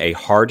can learn a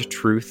hard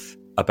truth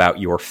about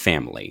your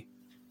family.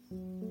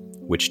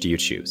 Which do you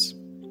choose?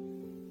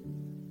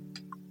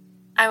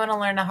 I want to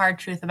learn a hard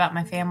truth about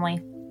my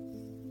family.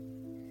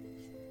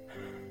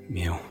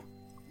 Mew,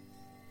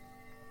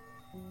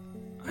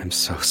 I'm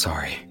so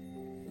sorry.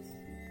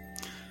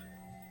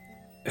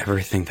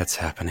 Everything that's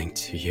happening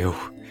to you.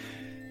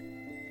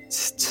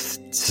 This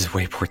is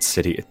Wayport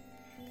City.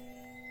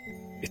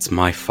 It's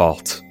my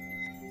fault.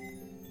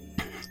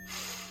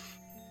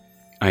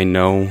 I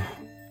know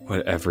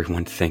what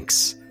everyone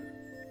thinks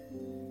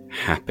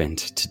happened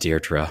to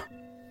Deirdre.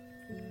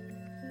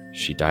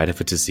 She died of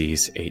a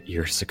disease 8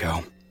 years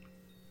ago.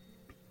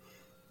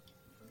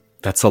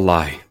 That's a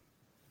lie.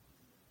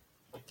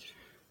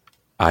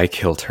 I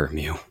killed her,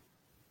 Mew.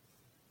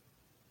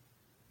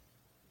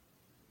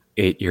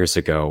 8 years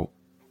ago,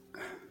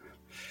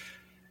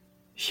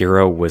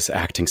 Hero was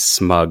acting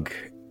smug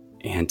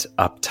and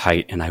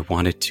uptight, and I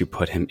wanted to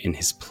put him in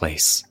his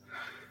place.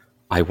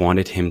 I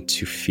wanted him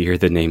to fear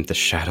the name the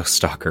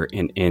Shadowstalker,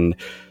 and in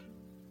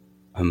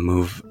a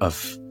move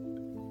of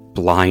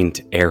blind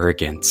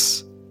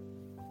arrogance,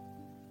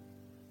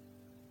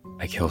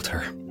 I killed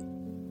her.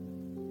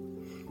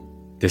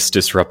 This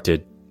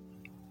disrupted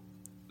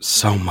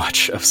so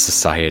much of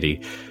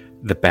society.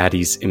 The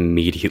baddies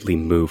immediately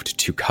moved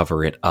to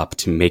cover it up,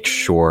 to make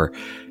sure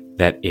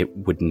that it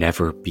would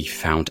never be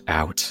found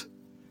out.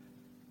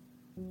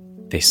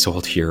 They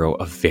sold Hero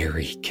a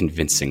very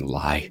convincing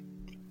lie.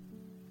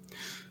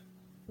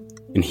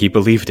 And he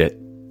believed it.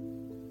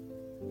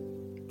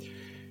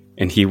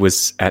 And he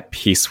was at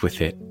peace with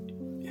it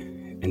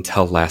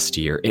until last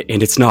year.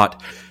 And it's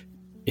not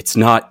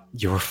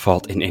your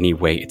fault in any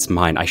way. It's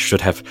mine. I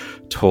should have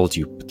told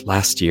you. But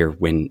last year,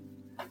 when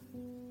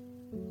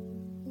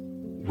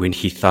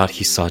he thought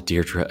he saw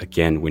Deirdre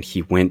again, when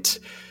he went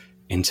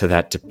into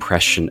that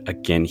depression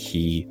again,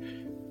 he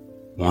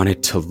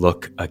wanted to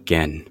look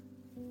again.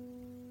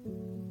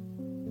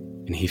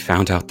 And he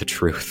found out the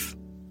truth.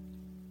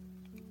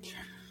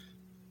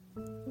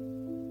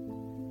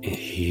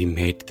 He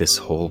made this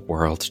whole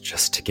world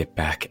just to get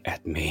back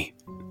at me.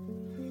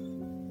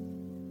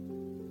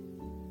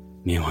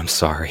 Mew, I'm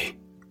sorry.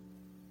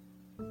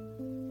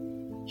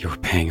 You were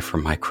paying for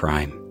my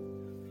crime.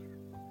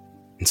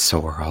 And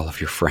so are all of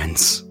your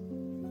friends.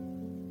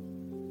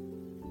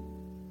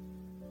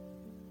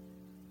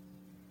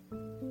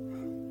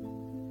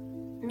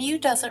 Mew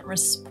doesn't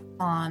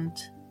respond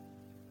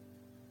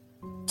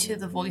to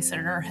the voice in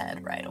her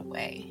head right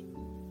away.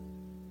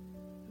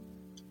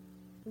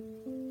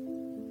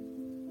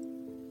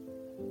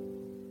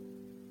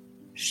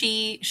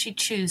 She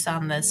chews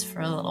on this for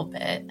a little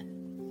bit.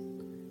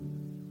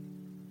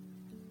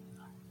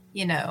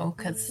 You know,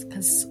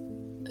 because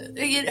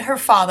her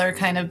father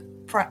kind of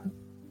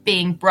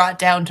being brought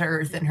down to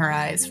earth in her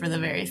eyes for the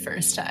very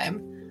first time.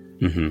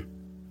 Mm-hmm.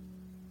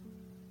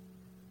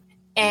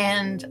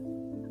 And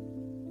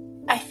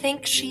I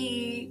think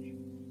she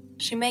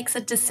makes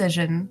a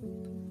decision,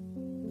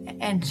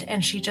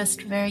 and she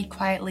just very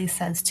quietly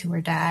says to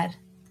her dad,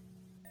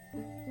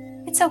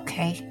 "It's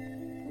okay.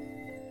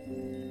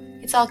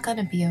 It's all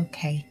gonna be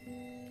okay.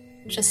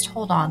 Just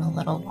hold on a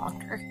little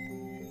longer."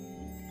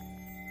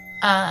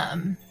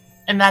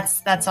 And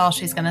that's all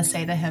she's gonna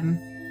say to him.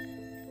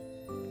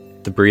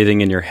 The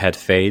breathing in your head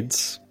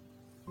fades,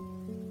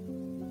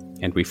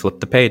 and we flip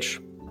the page.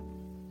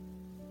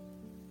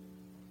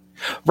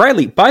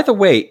 Riley, by the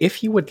way,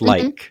 if you would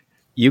like,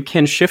 you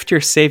can shift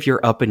your savior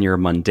up and your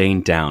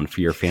mundane down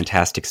for your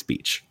fantastic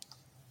speech.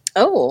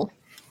 Oh.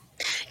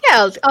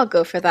 Yeah, I'll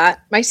go for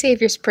that. My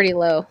savior's pretty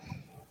low.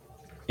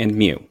 And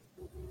Mew,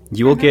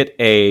 you will get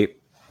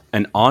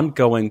an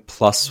ongoing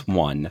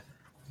 +1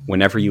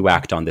 whenever you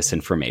act on this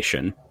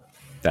information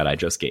that I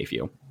just gave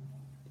you.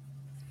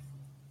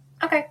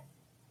 Okay.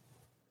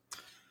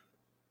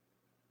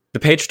 The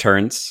page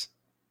turns,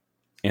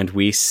 and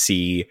we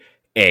see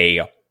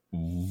a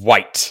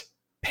white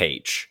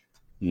page.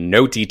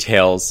 No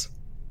details,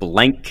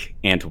 blank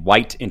and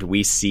white, and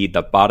we see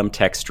the bottom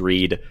text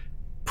read,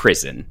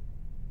 "Prison.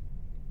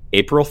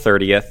 April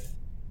 30th,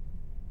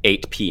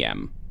 8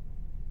 p.m.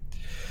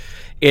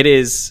 It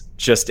is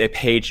just a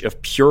page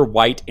of pure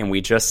white, and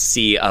we just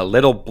see a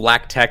little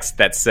black text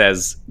that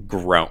says,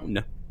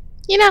 "Grown."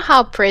 You know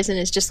how prison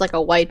is just like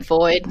a white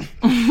void?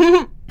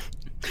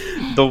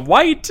 The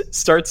white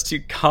starts to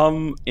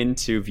come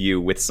into view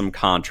with some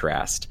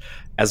contrast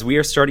as we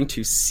are starting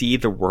to see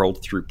the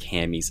world through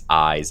Cammie's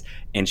eyes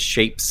and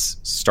shapes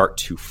start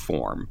to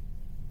form.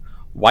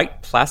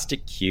 White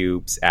plastic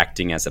cubes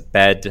acting as a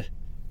bed,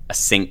 a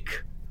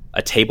sink,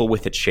 a table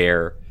with a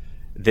chair.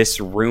 This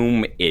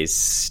room is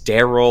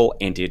sterile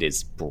and it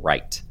is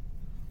bright.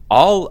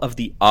 All of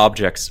the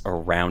objects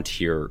around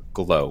here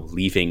glow,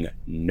 leaving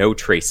no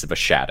trace of a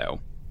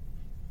shadow.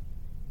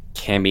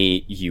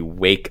 Cammie, you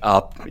wake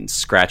up and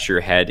scratch your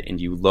head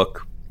and you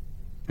look,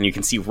 and you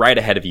can see right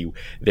ahead of you,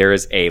 there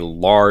is a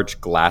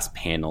large glass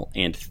panel,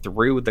 and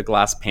through the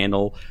glass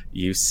panel,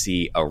 you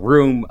see a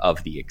room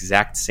of the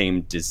exact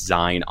same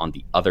design on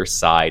the other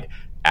side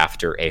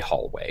after a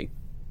hallway.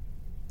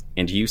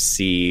 And you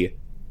see,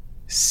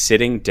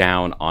 sitting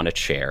down on a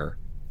chair,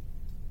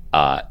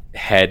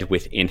 head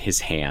within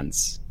his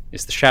hands,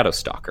 is the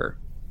Shadowstalker.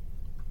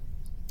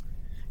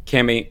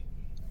 Cammie,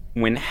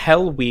 when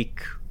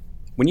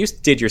you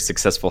did your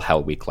successful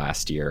Hell Week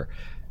last year,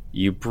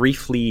 you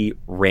briefly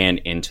ran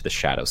into the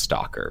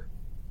Shadowstalker,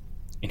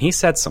 and he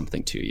said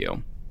something to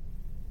you.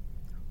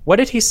 What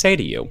did he say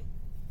to you?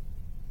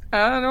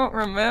 I don't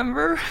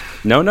remember.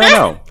 No.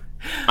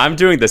 I'm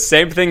doing the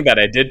same thing that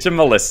I did to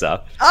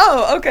Melissa.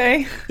 Oh,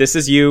 okay. This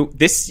is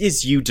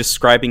you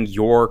describing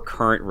your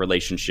current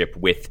relationship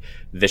with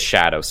the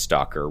Shadow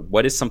Stalker.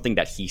 What is something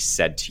that he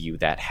said to you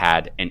that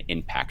had an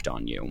impact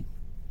on you?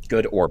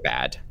 Good or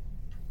bad?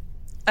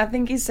 I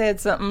think he said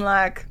something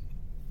like,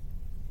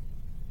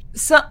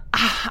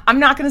 I'm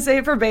not going to say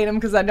it verbatim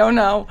because I don't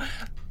know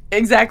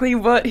exactly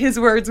what his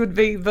words would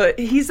be, but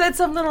he said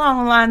something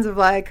along the lines of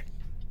like,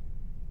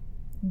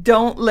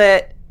 don't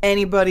let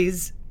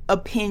anybody's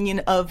opinion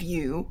of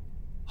you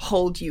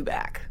hold you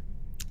back.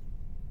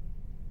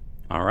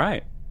 All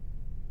right.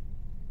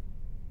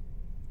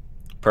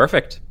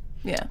 Perfect.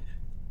 Yeah.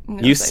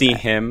 You see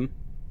him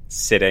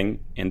sitting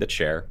in the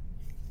chair.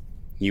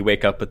 You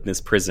wake up in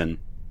this prison.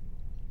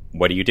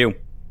 What do you do?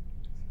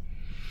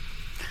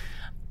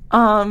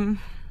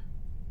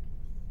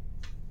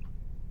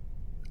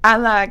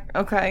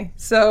 Okay,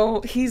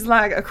 so he's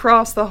like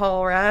across the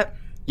hall, right?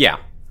 Yeah.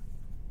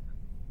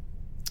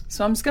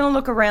 So I'm just gonna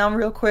look around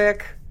real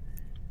quick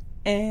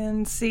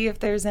and see if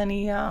there's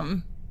any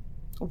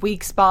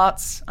weak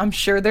spots. I'm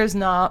sure there's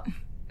not.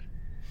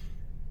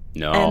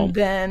 No. And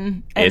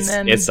then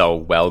it's a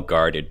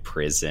well-guarded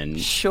prison.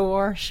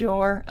 Sure.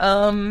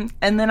 And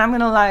then I'm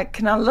gonna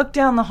can I look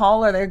down the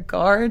hall? Are there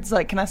guards?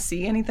 Like, can I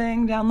see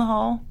anything down the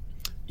hall?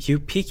 You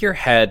peek your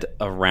head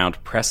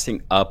around,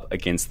 pressing up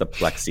against the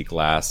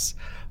plexiglass.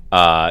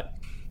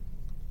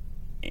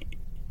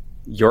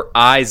 Your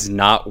eyes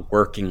not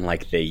working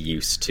like they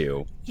used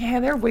to.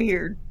 Yeah, they're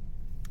weird.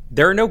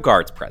 There are no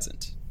guards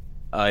present.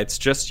 It's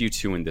just you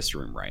two in this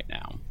room right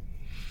now.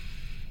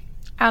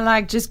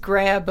 I just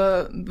grab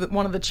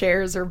one of the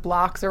chairs or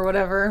blocks or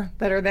whatever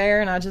that are there,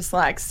 and I just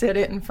sit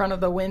it in front of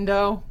the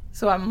window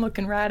so I'm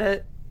looking right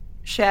at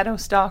Shadow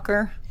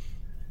Stalker.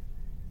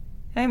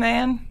 Hey,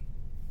 man.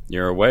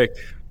 You're awake.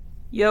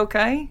 You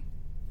okay?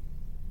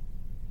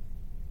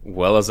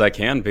 Well as I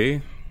can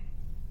be.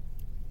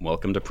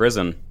 Welcome to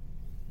prison.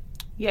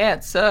 Yeah,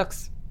 it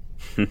sucks.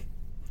 You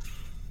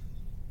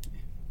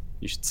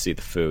should see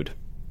the food.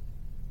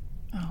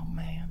 Oh,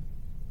 man.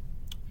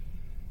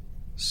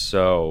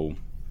 So,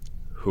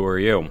 who are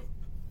you?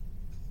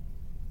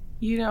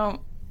 You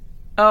don't...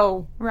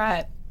 Oh,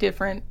 right.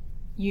 Different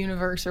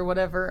universe or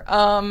whatever.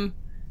 I'm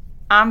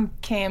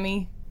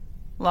Cammy.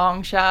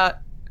 Longshot.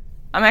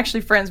 I'm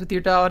actually friends with your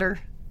daughter.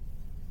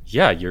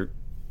 Yeah,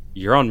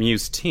 you're on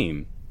Mew's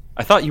team.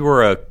 I thought you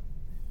were a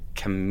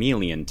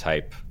chameleon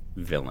type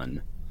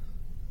villain.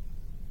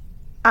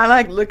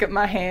 I look at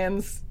my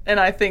hands and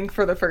I think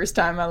for the first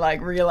time I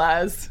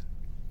realize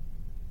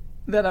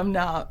that I'm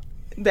not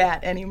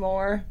that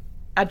anymore.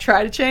 I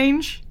try to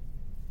change.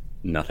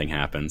 Nothing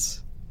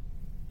happens.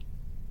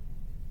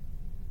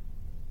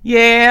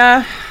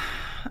 Yeah,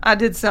 I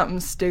did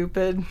something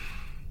stupid.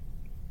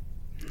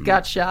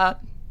 Got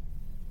shot.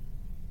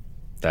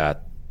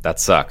 That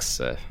sucks.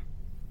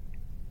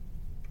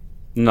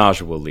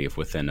 Nausea will leave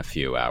within a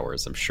few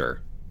hours, I'm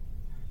sure.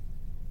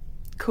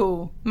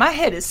 Cool. My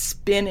head is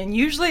spinning.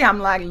 Usually I'm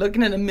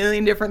looking at a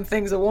million different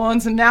things at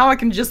once, and now I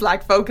can just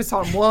focus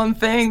on one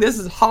thing. This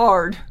is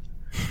hard.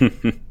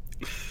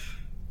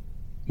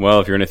 Well,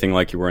 if you're anything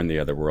like you were in the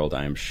other world,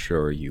 I am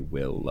sure you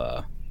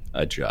will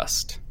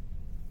adjust.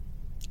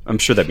 I'm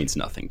sure that means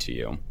nothing to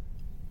you.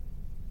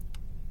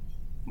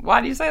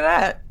 Why do you say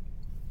that?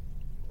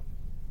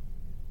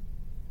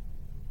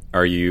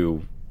 Are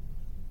you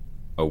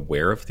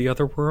aware of the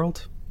other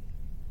world?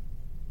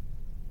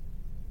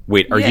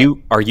 Wait, are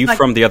you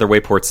from the other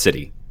Wayport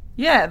City?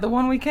 Yeah, the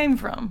one we came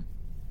from.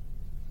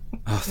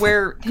 Oh,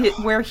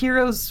 where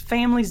Hero's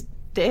family's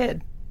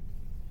dead.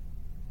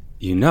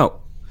 You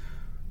know.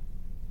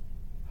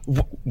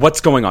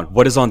 What's going on?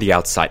 What is on the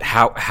outside?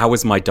 How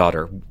is my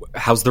daughter?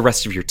 How's the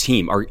rest of your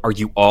team? Are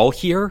you all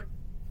here?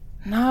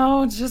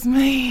 No, it's just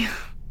me.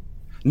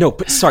 No,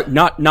 but sorry,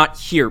 not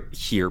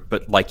here,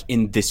 but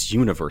in this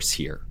universe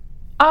here.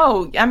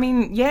 Oh, I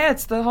mean, yeah,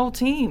 it's the whole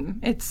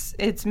team.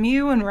 It's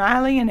Mew and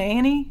Riley and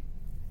Annie.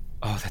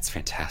 Oh, that's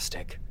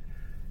fantastic.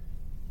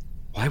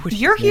 Why would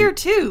You're here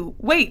too.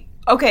 Wait,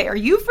 okay, are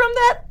you from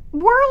that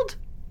world?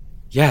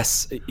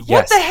 Yes.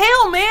 What the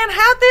hell, man?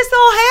 How'd this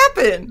all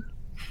happen?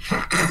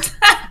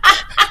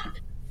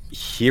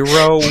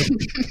 Hero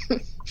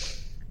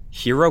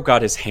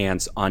got his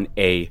hands on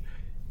a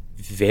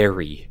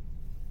very,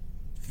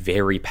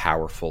 very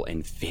powerful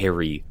and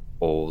very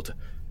old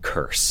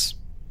curse.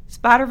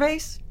 Spider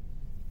vase?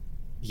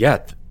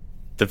 Yeah,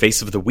 the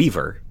vase of the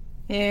Weaver.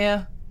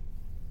 Yeah.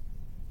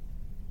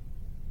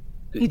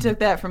 He took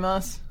that from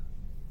us.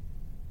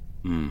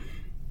 Kind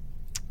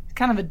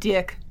of a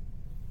dick.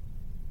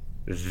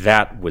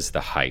 That was the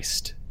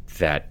heist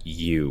that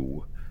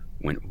you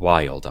went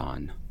wild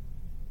on.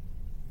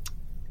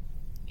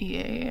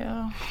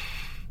 Yeah.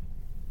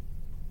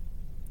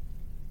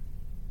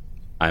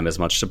 I'm as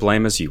much to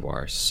blame as you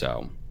are,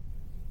 so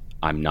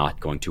I'm not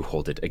going to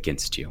hold it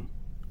against you.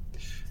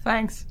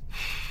 Thanks.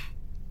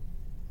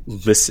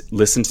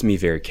 Listen to me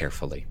very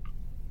carefully.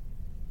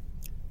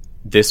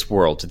 This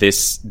world,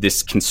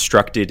 this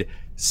constructed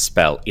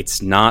spell,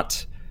 it's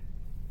not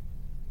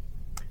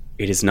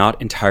it is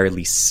not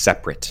entirely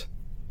separate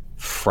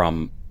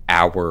from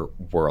our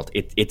world.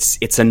 It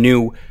is a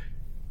new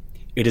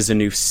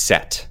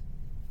set,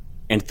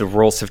 and the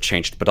roles have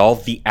changed, but all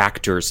the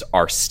actors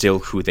are still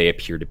who they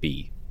appear to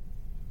be.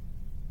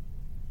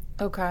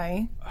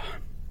 Okay.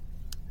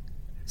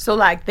 So,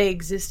 like, they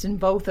exist in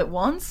both at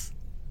once?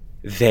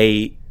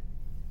 They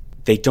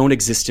don't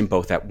exist in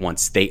both at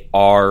once. They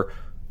are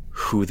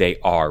who they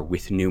are,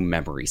 with new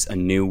memories, a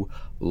new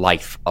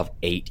life of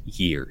 8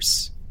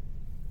 years.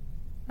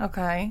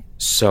 Okay.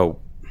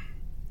 So,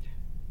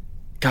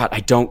 God, I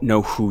don't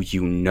know who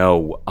you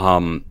know.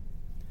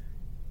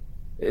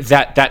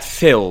 That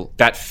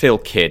Phil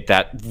kid,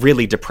 that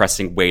really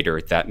depressing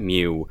waiter that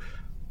Mew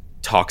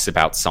talks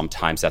about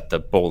sometimes at the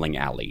bowling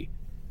alley.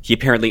 He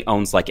apparently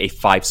owns like a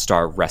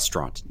 5-star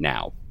restaurant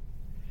now.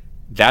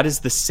 That is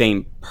the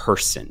same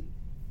person.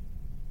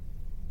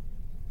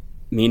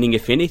 Meaning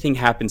if anything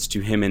happens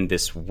to him in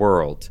this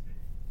world,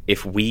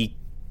 if we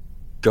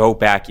go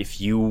back,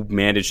 if you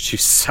manage to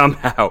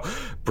somehow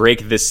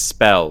break this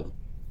spell,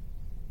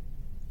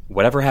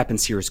 whatever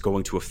happens here is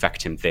going to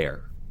affect him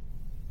there.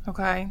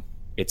 Okay.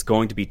 It's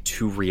going to be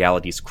 2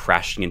 realities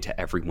crashing into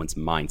everyone's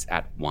minds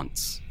at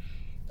once.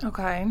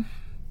 Okay.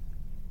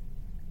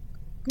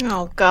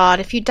 Oh god,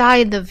 if you die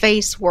in the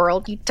vase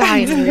world, you die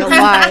in real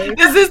life.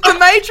 Is this the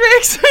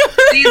Matrix?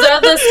 These are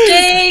the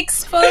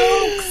stakes,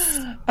 folks.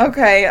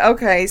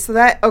 Okay, so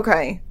that,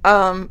 okay.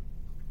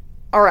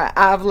 Alright,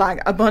 I have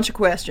like a bunch of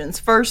questions.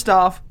 First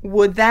off,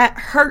 would that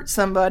hurt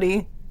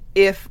somebody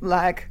if,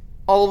 like,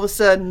 all of a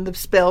sudden the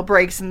spell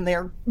breaks and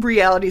their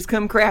realities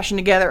come crashing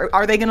together?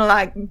 Are they gonna,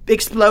 like,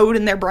 explode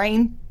in their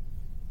brain?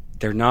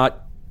 They're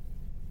not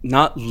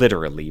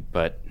literally,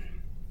 but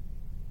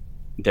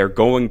they're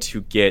going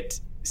to get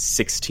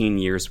 16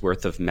 years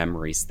worth of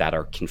memories that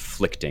are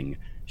conflicting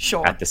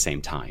Sure. at the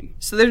same time.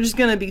 So they're just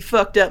gonna be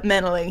fucked up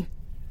mentally,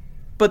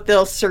 but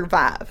they'll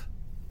survive.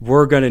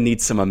 We're going to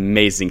need some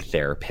amazing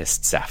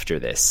therapists after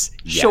this.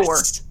 Yes. Sure.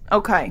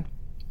 Okay.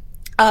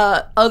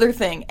 Other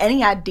thing,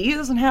 any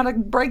ideas on how to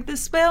break this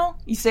spell?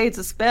 You say it's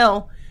a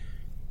spell.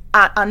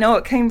 I know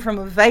it came from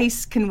a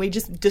vase. Can we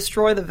just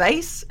destroy the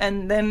vase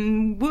and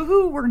then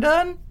woohoo, we're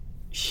done?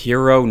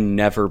 Hero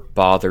never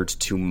bothered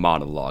to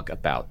monologue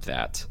about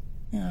that.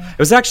 Yeah. It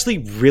was actually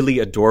really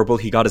adorable.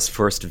 He got his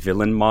first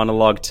villain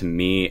monologue to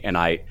me, and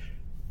I,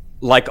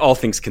 like all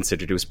things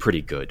considered, it was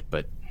pretty good,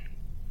 but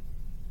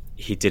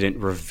he didn't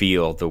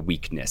reveal the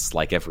weakness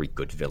like every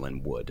good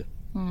villain would.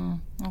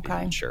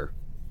 Okay. Sure.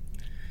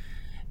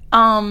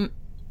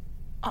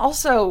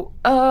 Also,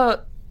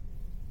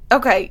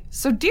 okay,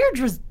 so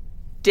Deirdre's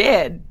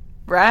dead,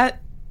 right?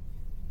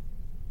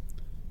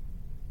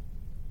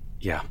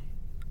 Yeah.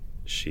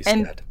 She's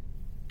And- dead.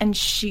 And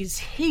she's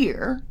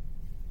here.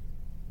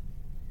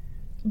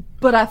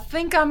 But I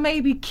think I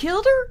maybe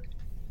killed her?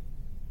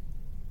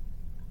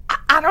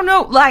 I don't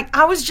know, like,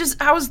 I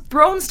was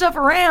throwing stuff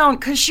around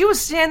because she was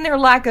standing there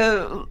like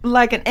an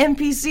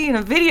NPC in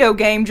a video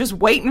game just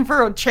waiting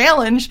for a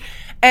challenge,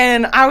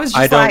 and I was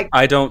just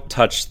I don't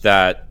touch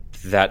that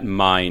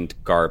mind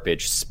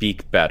garbage.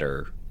 Speak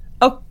better.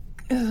 oh,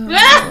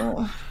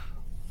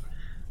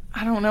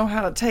 I don't know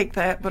how to take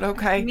that, but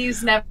okay.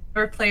 Muse never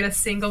played a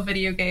single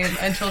video game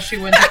until she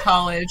went to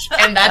college,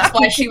 and that's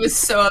why she was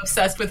so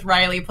obsessed with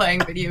Riley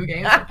playing video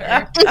games with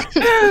her.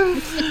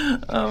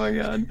 Oh my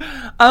god.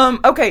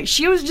 Okay,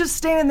 she was just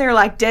standing there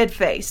like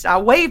dead-faced. I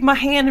waved my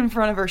hand in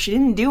front of her. She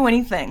didn't do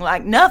anything,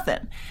 like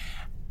nothing.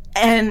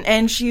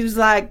 And she was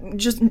like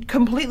just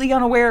completely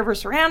unaware of her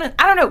surroundings.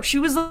 I don't know. She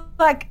was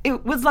like,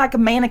 it was like a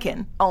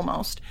mannequin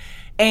almost.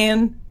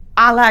 And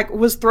I like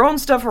was throwing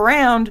stuff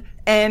around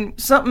and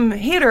something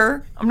hit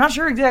her. I'm not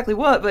sure exactly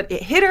what, but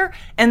it hit her.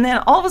 And then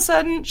all of a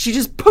sudden she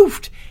just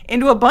poofed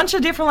into a bunch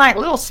of different like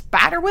little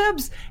spider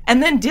webs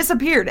and then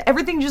disappeared.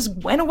 Everything just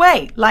went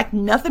away like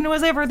nothing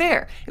was ever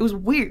there. It was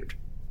weird.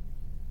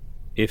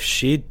 If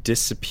she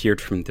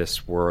disappeared from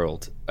this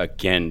world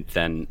again,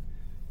 then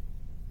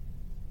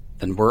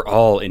we're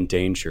all in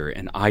danger,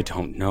 and I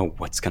don't know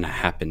what's gonna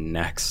happen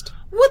next.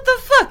 What the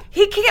fuck?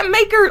 He can't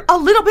make her a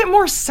little bit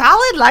more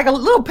solid, like a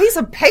little piece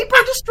of paper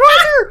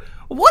destroyer?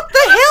 What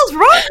the hell's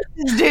wrong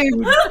with this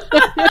dude?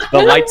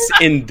 The lights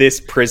in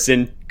this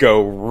prison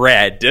go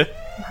red, God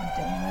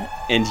damn it.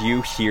 and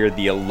you hear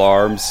the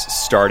alarms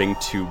starting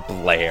to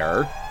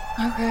blare,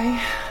 Okay.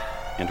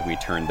 and we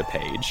turn the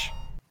page.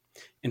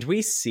 And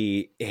we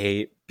see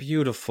a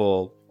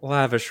beautiful,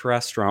 lavish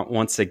restaurant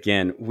once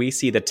again. We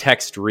see the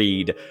text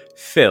read,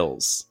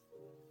 Phil's,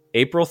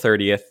 April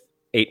 30th,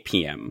 8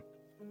 p.m.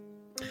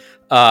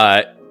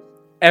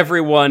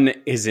 Everyone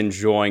is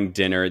enjoying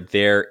dinner.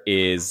 There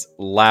is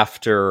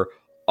laughter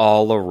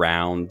all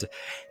around.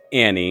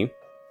 Annie,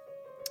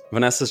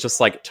 Vanessa's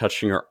just like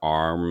touching her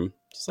arm,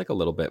 just like a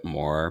little bit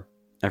more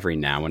every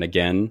now and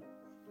again.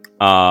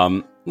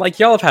 Like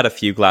y'all have had a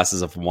few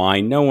glasses of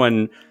wine. No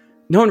one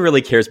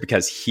really cares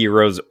because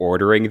Hero's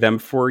ordering them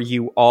for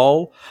you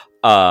all.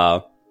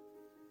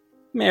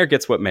 Mayor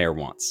gets what Mayor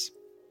wants.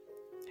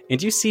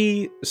 And you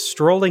see,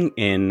 strolling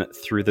in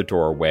through the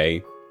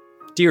doorway,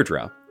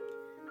 Deirdre.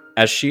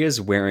 as she is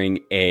wearing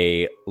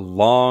a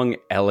long,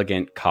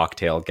 elegant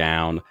cocktail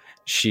gown.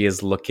 She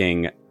is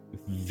looking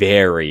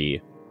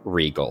very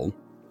regal.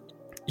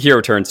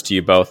 Hero turns to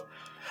you both.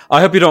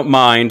 I hope you don't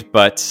mind,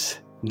 but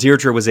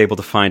Deirdre was able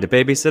to find a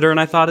babysitter, and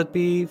I thought it'd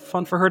be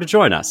fun for her to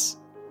join us.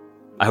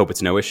 I hope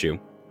it's no issue.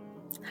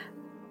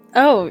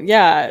 Oh,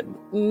 yeah.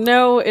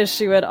 No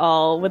issue at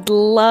all. Would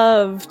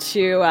love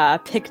to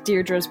pick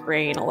Deirdre's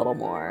brain a little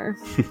more.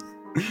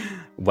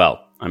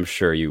 Well, I'm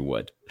sure you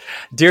would.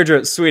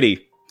 Deirdre,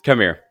 sweetie, come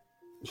here.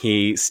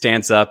 He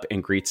stands up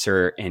and greets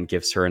her and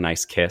gives her a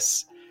nice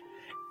kiss.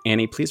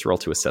 Annie, please roll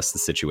to assess the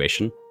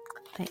situation.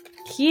 Thank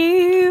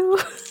you.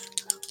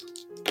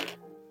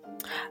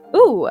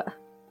 Ooh,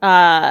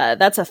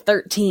 that's a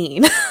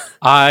 13.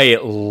 I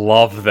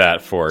love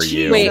that for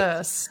you.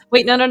 Jesus.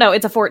 Wait, no,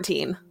 it's a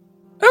 14.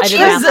 Oh, I did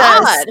Jesus.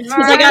 math.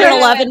 Because I got an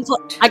 11.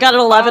 I got an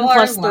 11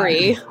 plus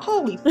 3.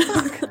 Holy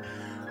fuck.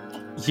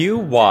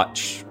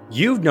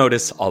 You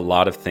notice a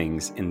lot of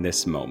things in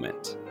this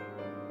moment.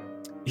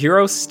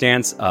 Hero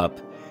stands up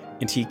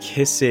and he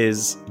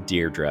kisses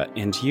Deirdre,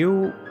 and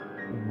you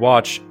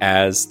watch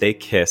as they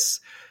kiss.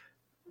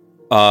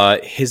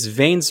 His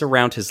veins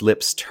around his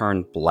lips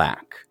turn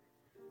black,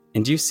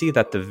 and you see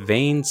that the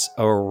veins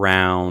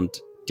around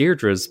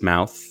Deirdre's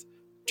mouth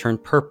turn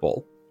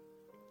purple,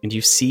 and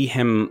you see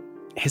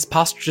his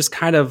posture just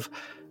kind of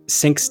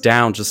sinks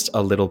down just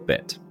a little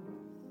bit.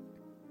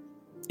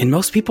 And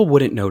most people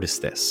wouldn't notice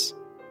this,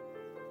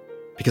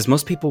 because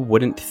most people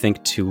wouldn't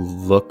think to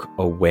look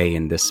away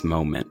in this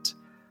moment.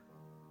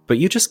 But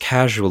you just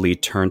casually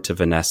turn to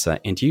Vanessa,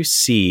 and you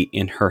see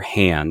in her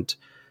hand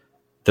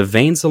the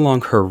veins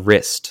along her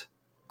wrist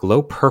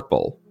glow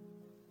purple,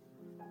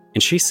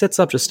 and she sits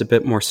up just a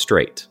bit more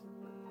straight.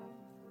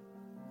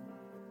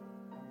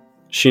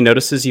 She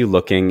notices you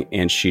looking,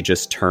 and she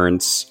just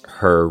turns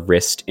her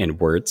wrist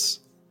inwards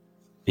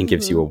and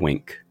gives you a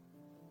wink.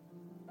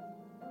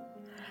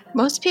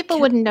 Most people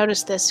wouldn't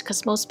notice this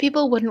because most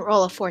people wouldn't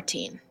roll a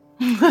 14.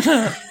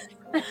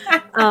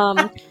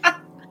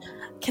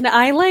 Can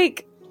I,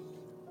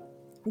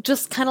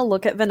 just kind of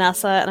look at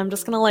Vanessa, and I'm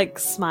just gonna,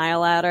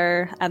 smile at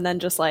her, and then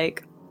just,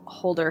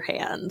 hold her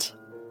hand.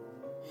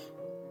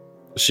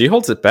 She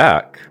holds it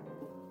back.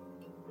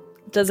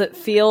 Does it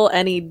feel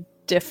any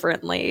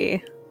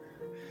differently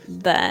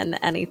than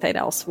anything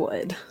else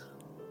would?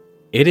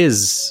 It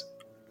is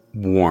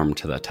warm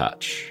to the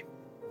touch.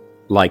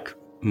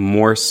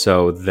 More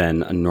so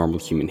than a normal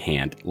human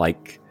hand.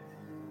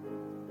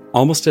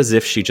 Almost as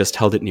if she just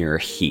held it near a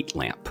heat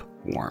lamp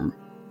warm.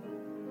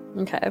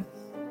 Okay.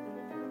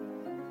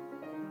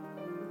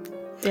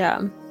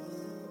 Yeah.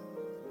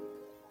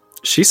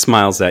 She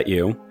smiles at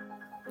you,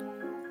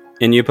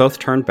 and you both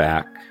turn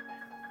back,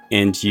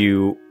 and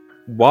you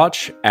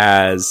watch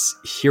as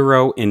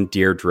Hero and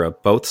Deirdre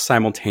both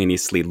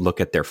simultaneously look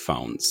at their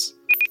phones.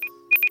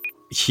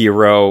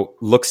 Hero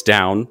looks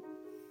down,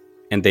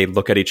 and they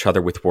look at each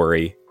other with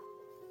worry.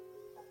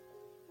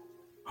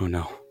 Oh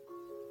no.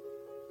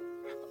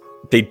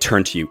 They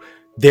turn to you.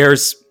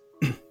 There's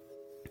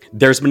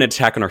been an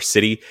attack on our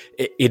city.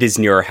 It is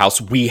near our house.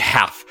 We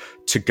have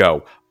to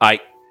go.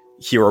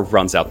 Hero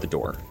runs out the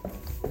door.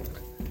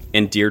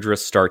 And Deirdre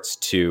starts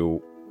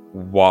to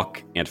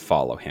walk and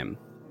follow him.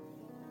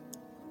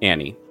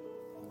 Annie,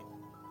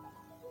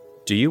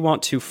 do you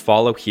want to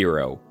follow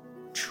Hero,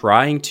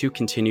 trying to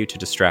continue to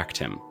distract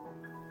him?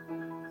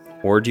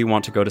 Or do you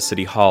want to go to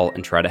City Hall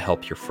and try to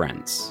help your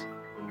friends?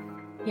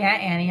 Yeah,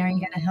 Annie, are you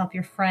going to help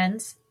your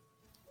friends?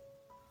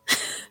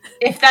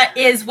 If that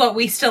is what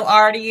we still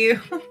are to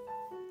you.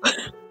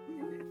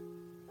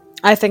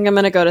 I think I'm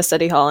gonna go to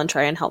City Hall and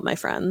try and help my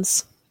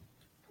friends.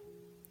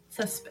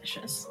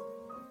 Suspicious.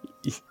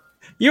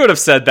 You would have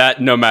said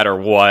that no matter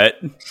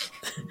what.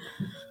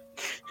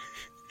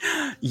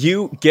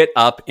 You get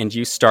up and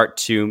you start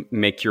to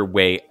make your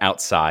way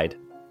outside.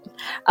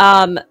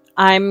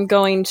 I'm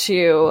going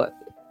to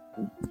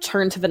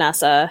turn to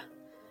Vanessa,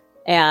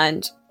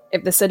 and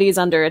if the city is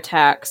under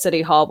attack,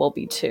 City Hall will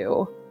be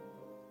too.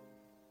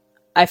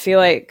 I feel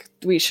like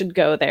we should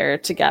go there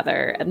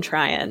together and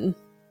try and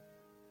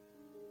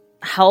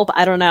help.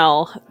 I don't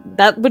know.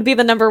 That would be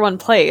the number one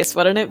place,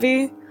 wouldn't it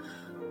be?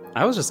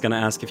 I was just going to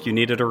ask if you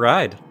needed a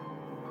ride.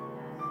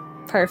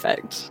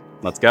 Perfect.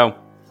 Let's go.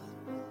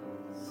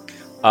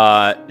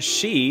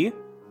 She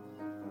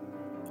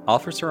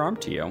offers her arm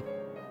to you.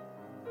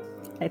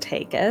 I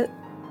take it.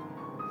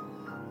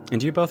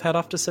 And you both head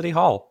off to City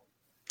Hall.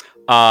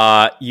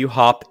 You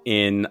hop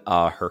in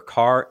her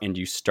car and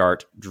you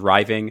start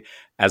driving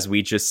as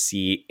we just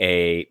see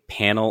a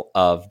panel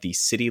of the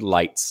city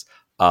lights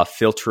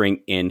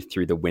filtering in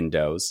through the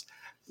windows.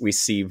 We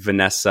see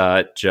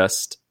Vanessa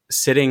just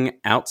sitting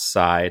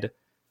outside.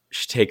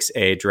 She takes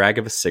a drag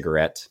of a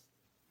cigarette,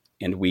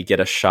 and we get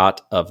a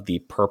shot of the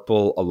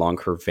purple along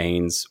her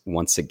veins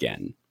once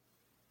again.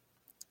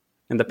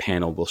 And the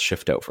panel will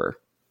shift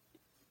over.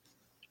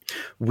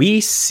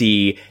 we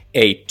see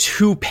a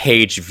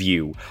 2-page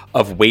view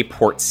of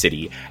Wayport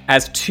City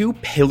as 2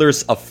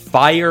 pillars of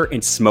fire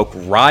and smoke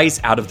rise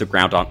out of the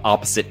ground on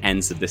opposite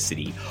ends of the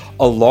city.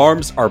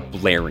 Alarms are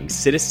blaring,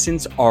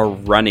 citizens are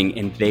running,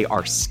 and they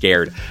are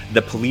scared.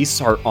 The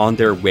police are on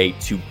their way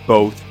to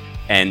both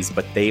ends,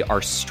 but they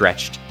are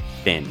stretched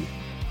thin.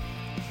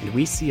 And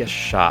we see a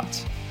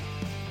shot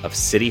of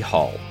City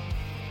Hall.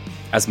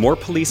 As more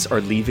police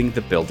are leaving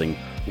the building,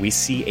 we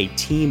see a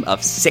team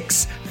of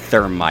 6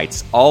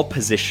 thermites all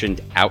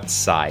positioned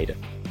outside,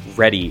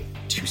 ready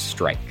to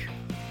strike.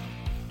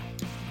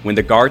 When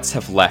the guards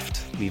have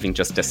left, leaving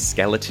just a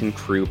skeleton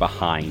crew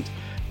behind,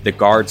 the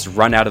guards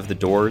run out of the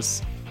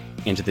doors,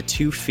 and the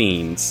 2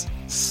 fiends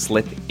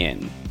slip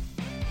in.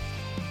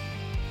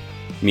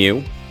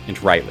 Mew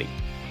and Riley,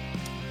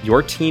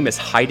 your team is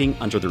hiding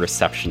under the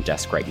reception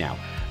desk right now,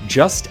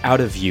 just out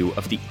of view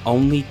of the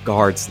only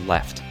guards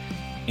left.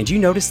 And you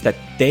notice that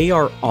they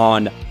are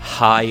on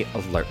high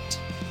alert.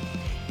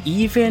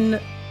 Even,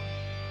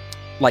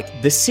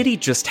 like, the city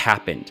just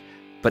happened,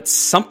 but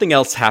something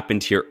else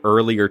happened here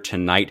earlier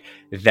tonight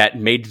that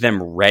made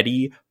them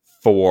ready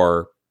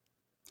for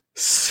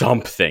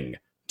something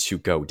to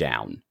go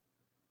down.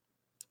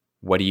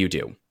 What do you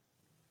do?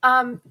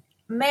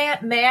 May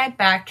I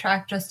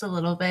backtrack just a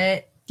little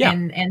bit? Yeah.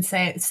 And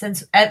say,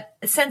 since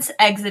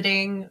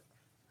exiting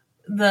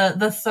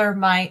the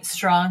thermite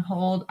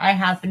stronghold, I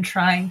have been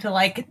trying to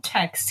like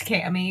text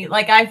Cammy.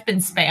 Like, I've been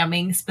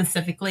spamming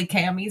specifically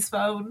Cammy's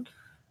phone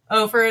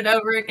over and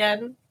over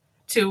again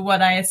to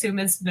what I assume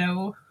is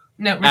no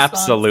response.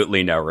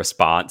 Absolutely no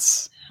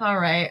response. All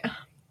right.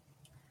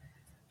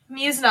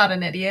 Mew's not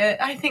an idiot.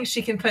 I think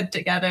she can put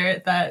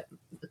together that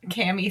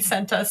Cammy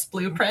sent us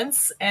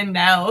blueprints and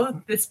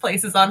now this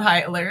place is on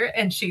high alert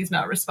and she's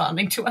not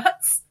responding to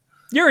us.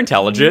 You're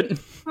intelligent.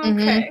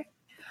 Okay.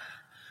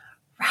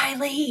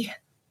 Riley.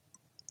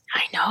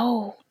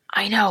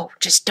 I know.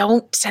 Just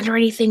don't send her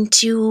anything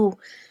too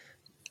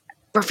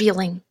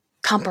revealing,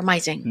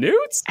 compromising,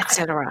 Nudes?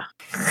 etc.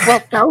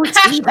 Well, those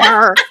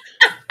either.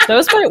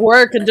 Those might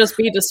work and just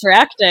be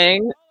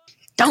distracting.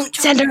 Don't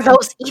send her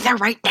those either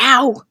right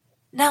now.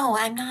 No,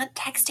 I'm not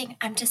texting.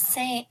 I'm just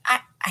saying,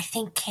 I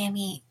think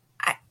Cammy,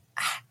 I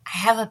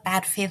have a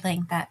bad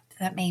feeling that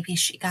maybe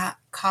she got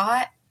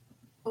caught.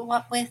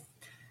 What with,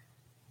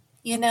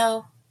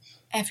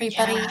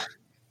 everybody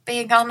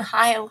being on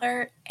high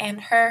alert and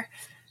her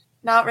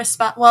not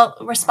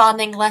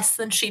responding less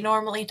than she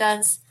normally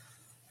does.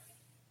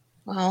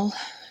 Well,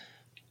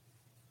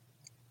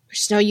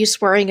 there's no use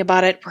worrying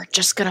about it. We're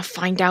just gonna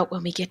find out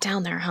when we get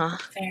down there, huh?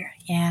 Fair.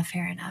 Yeah,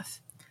 fair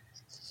enough.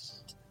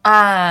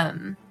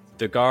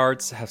 The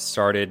guards have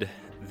started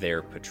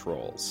their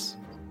patrols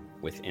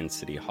within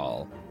City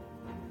Hall.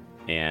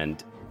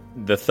 And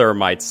the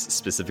thermites,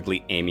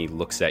 specifically Amy,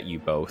 looks at you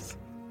both.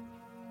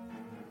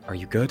 Are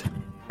you good?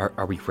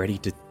 Are we ready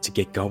to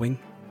get going?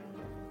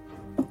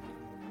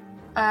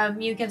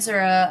 Mew gives her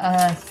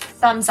a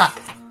thumbs up.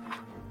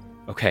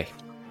 Okay.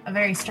 A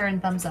very stern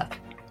thumbs up.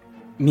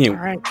 Mew, All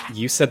right.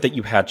 you said that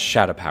you had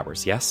shadow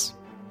powers, yes?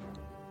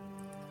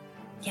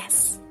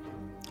 Yes.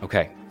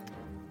 Okay.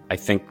 I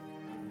think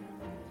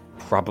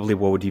probably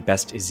what would be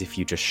best is if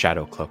you just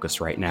shadow cloak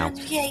us right now.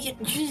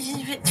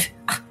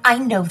 I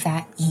know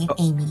that,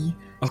 Amy.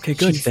 Okay,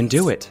 good. Then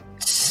do it.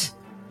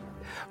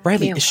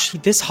 Riley, Mew. is she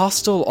this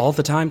hostile all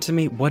the time to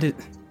me? What is...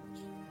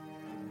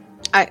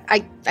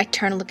 I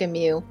turn and look at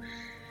Mew,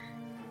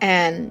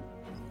 and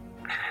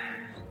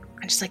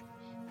I'm just like,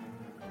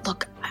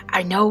 look,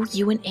 I know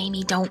you and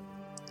Amy don't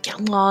get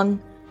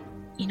along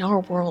in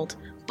our world,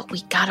 but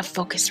we gotta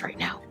focus right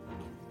now.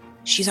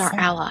 She's our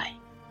ally.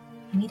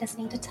 Amy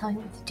doesn't need to tell me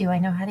what to do. I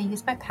know how to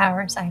use my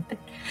powers. I've been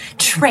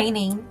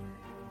training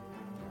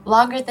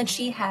longer than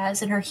she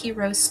has in her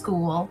hero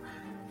school.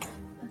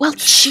 Well,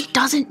 she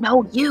doesn't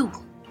know you.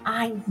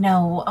 I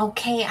know.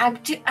 Okay, I'm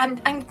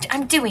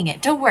doing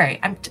it. Don't worry.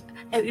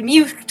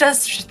 Mew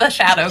does the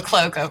shadow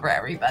cloak over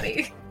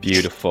everybody.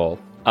 Beautiful.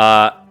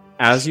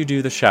 As you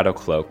do the shadow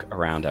cloak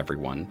around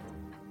everyone,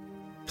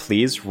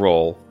 please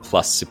roll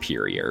plus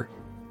superior.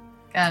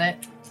 Got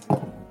it.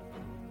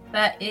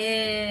 That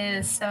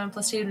is 7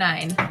 plus 2,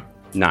 9.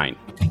 9.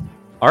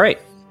 All right.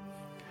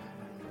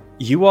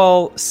 You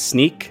all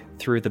sneak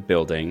through the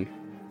building,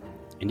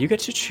 and you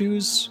get to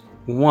choose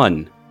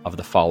one of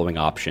the following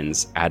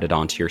options added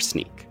onto your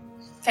sneak.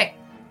 Okay.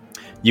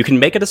 You can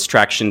make a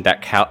distraction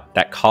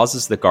that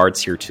causes the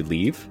guards here to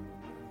leave.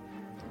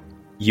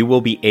 You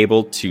will be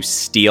able to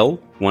steal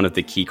one of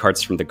the key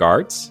cards from the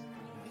guards.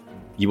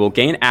 You will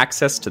gain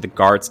access to the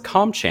guards'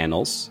 comm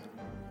channels,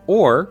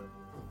 or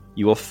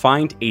you will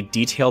find a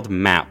detailed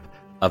map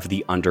of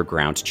the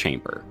underground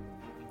chamber.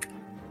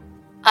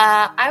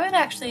 I would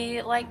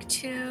actually like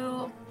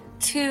to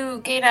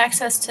gain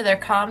access to their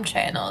comm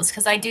channels,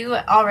 because I do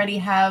already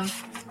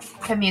have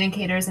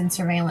communicators and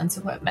surveillance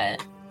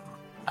equipment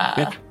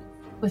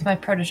with my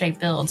protege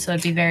build, so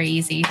it'd be very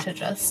easy to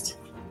just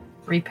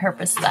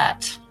repurpose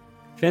that.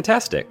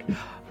 Fantastic.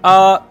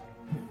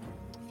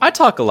 I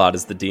talk a lot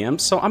as the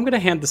DM, so I'm going to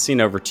hand the scene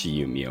over to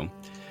you, Mew.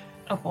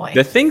 Oh boy.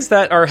 The things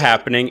that are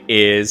happening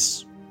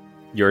is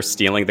you're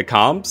stealing the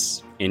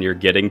comms and you're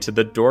getting to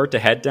the door to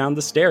head down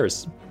the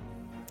stairs.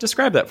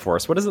 Describe that for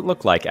us. What does it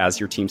look like as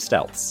your team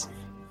stealths?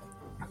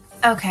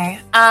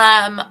 Okay.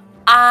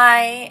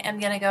 I am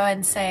gonna go ahead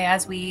and say,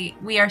 as we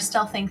are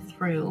stealthing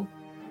through,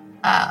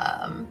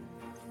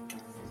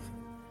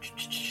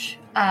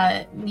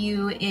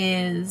 Mew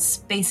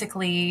is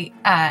basically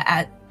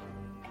at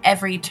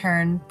every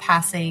turn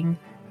passing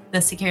the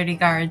security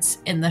guards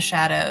in the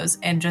shadows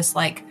and just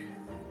like,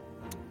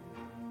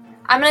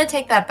 I'm gonna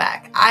take that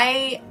back.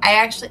 I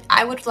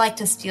would like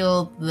to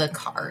steal the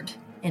card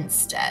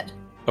instead.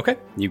 Okay,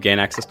 you gain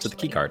access to the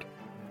key card.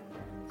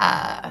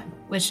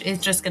 Which is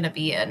just gonna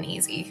be an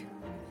easy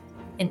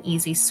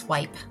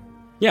swipe.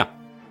 Yeah.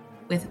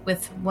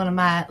 With one of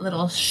my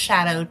little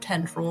shadow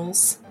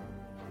tendrils.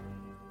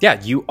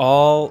 Yeah, you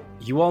all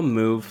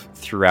move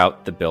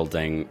throughout the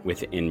building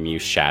within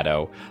Mew's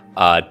shadow.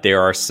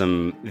 There are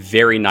some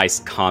very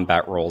nice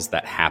combat rolls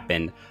that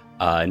happen.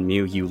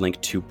 Mew, you link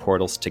two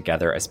portals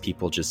together as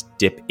people just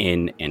dip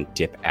in and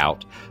dip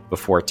out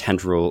before a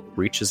tendril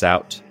reaches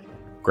out,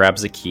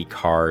 grabs a key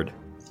card,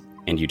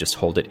 and you just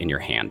hold it in your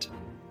hand.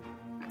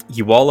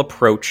 You all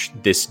approach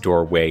this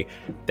doorway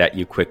that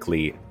you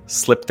quickly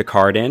slip the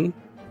card in,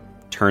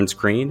 turns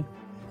green,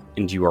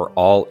 and you are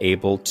all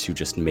able to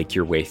just make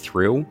your way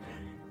through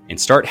and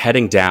start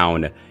heading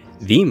down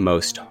the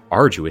most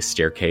arduous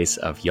staircase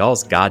of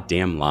y'all's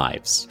goddamn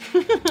lives.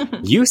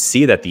 You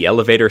see that the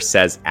elevator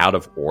says out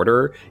of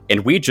order,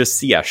 and we just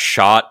see a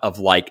shot of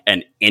like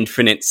an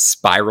infinite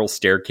spiral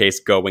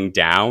staircase going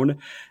down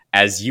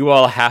as you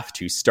all have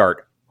to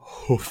start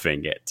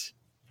hoofing it.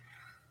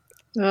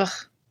 Ugh.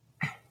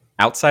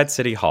 Outside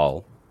City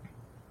Hall,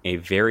 a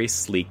very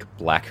sleek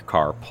black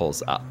car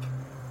pulls up.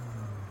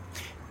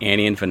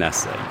 Annie and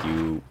Vanessa,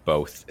 you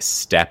both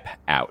step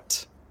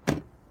out.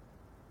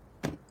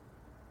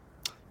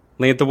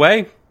 Lead the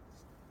way.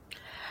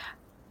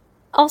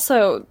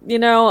 Also,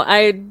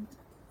 I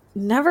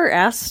never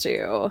asked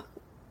you.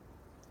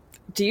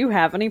 Do you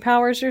have any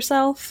powers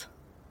yourself?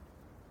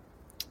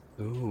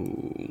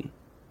 Ooh.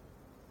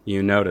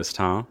 You noticed,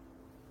 huh?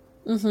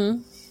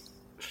 Mm-hmm.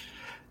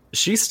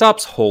 She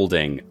stops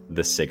holding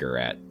the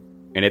cigarette,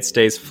 and it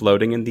stays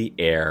floating in the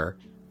air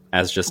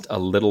as just a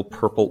little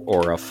purple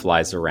aura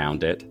flies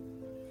around it.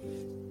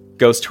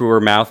 Goes to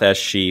her mouth as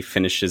she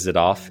finishes it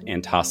off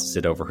and tosses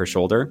it over her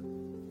shoulder.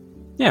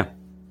 Yeah.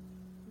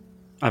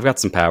 I've got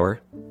some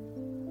power.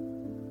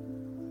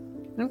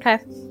 Okay.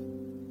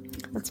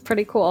 That's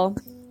pretty cool.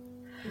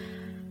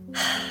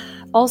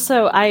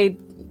 Also, I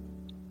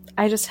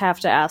just have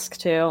to ask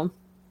too.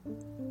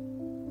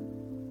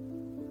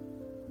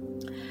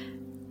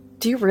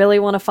 Do you really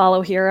want to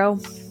follow Hero?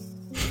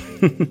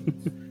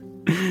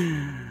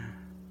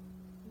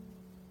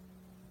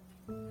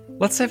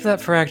 Let's save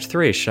that for Act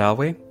 3, shall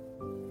we?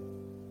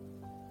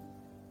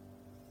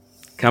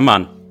 Come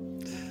on.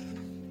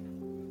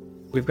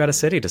 We've got a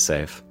city to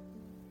save.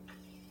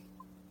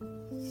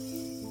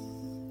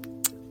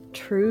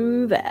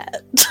 True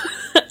that.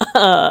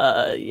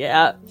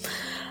 Yeah.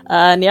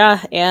 And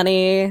yeah,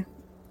 Annie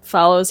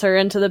follows her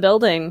into the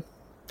building.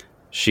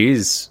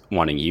 She's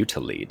wanting you to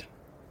lead.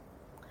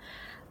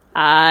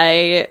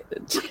 I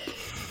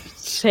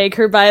take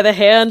her by the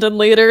hand and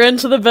lead her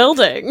into the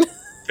building.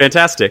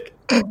 Fantastic.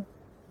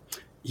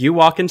 You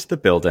walk into the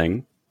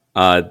building.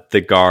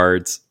 The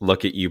guards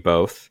look at you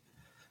both.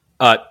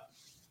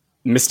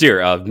 Miss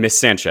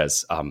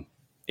Sanchez,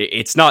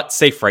 it's not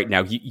safe right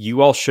now.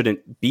 You all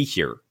shouldn't be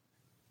here.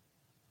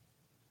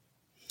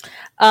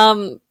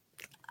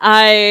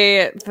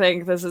 I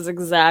think this is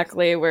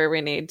exactly where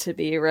we need to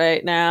be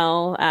right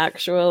now,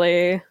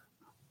 actually.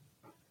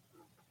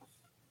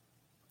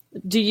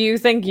 Do you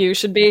think you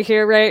should be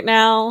here right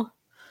now?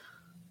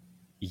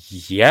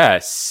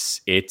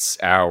 Yes, it's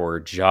our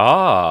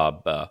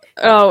job.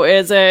 Oh,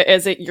 is it?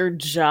 Is it your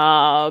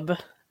job?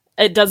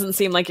 It doesn't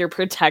seem like you're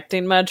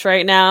protecting much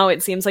right now.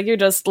 It seems like you're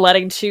just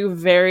letting two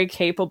very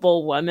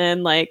capable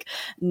women,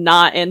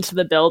 not into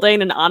the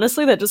building. And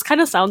honestly, that just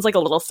kind of sounds like a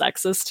little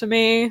sexist to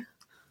me.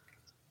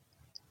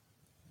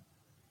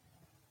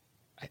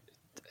 I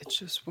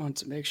just want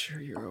to make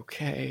sure you're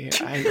okay.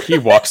 He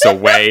walks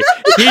away.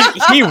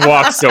 He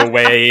walks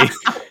away.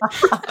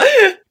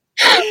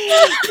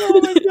 Oh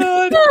my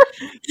god.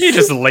 He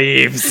just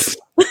leaves.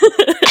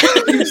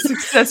 You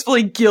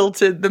successfully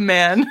guilted the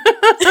man.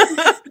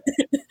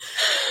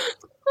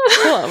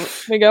 Cool.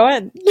 We go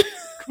in.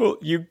 Cool.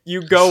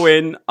 You go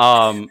in.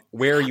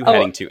 Where are you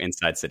heading to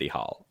inside City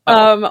Hall?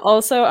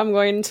 Also, I'm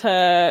going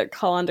to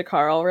call on to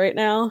Carl right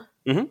now.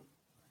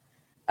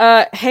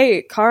 Mm-hmm.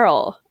 Hey,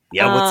 Carl.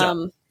 Yeah, what's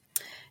up?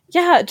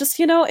 Yeah, just,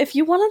 if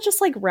you want to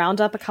just, round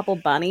up a couple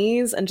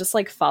bunnies and just,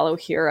 follow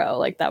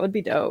Hero, that would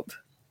be dope.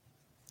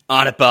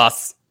 On it,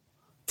 boss.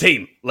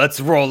 Team, let's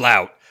roll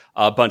out.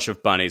 A bunch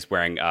of bunnies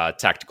wearing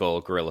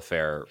tactical Guerrilla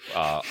Fair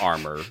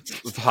armor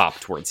hop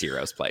towards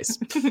Hero's place.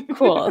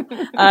 Cool.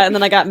 And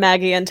then I got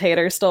Maggie and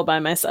Tater still by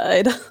my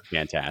side.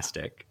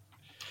 Fantastic.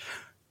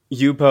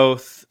 You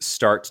both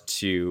start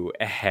to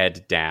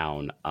head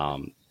down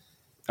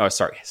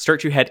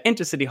start to head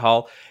into City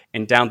Hall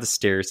and down the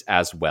stairs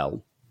as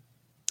well.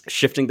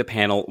 Shifting the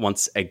panel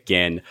once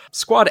again,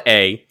 Squad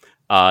A,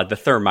 the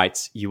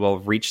Thermites, you will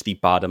reach the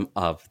bottom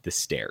of the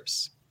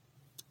stairs.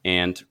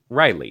 And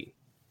Riley,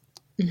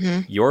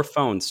 your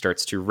phone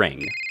starts to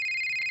ring.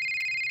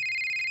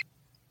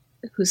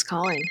 Who's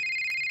calling?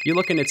 You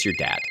look and it's your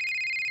dad.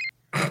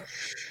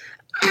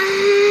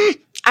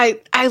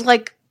 I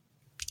like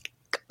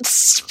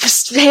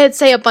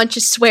say a bunch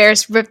of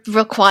swears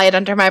real quiet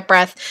under my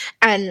breath,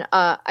 and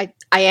I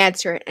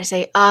answer it. I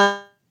say,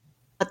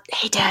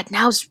 hey Dad,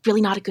 now's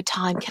really not a good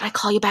time. Can I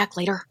call you back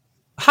later?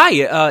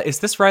 Hi, is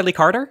this Riley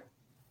Carter?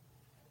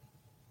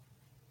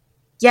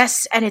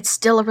 Yes, and it's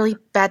still a really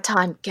bad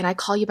time. Can I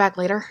call you back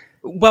later?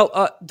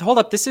 Well, hold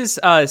up. This is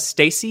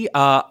Stacy.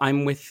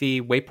 I'm with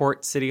the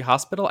Wayport City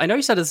Hospital. I know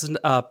you said this is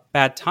a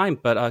bad time,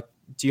 but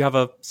do you have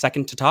a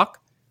second to talk?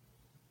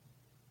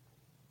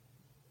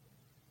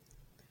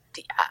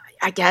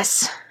 I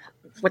guess.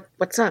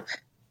 What's up?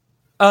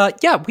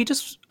 Yeah,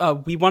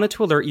 we wanted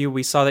to alert you.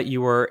 We saw that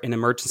you were in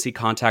emergency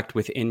contact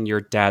within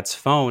your dad's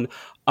phone.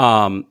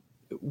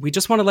 We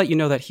just want to let you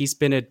know that he's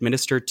been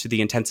administered to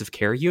the intensive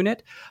care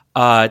unit.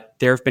 There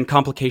have been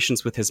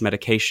complications with his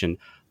medication.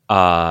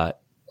 What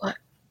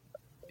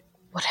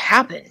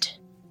happened?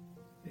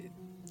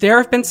 There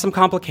have been some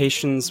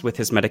complications with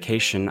his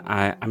medication.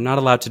 I'm not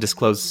allowed to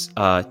disclose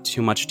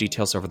too much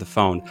details over the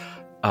phone,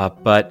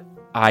 but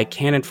I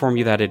can inform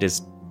you that it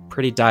is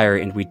pretty dire,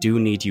 and we do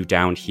need you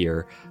down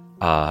here.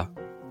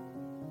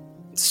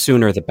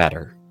 Sooner the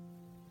better.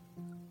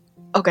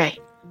 Okay.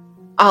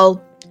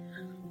 I'll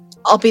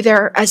be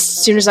there as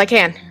soon as I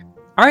can.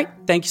 All right.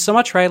 Thank you so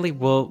much, Riley.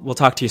 We'll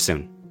talk to you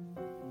soon.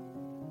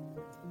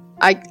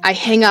 I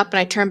hang up and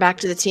I turn back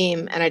to the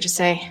team and I just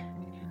say,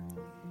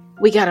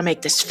 we gotta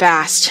make this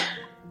fast.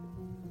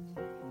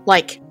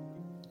 Like,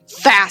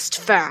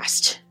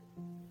 fast.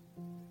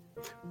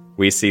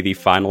 We see the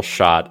final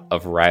shot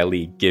of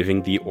Riley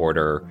giving the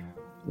order,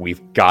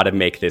 "We've got to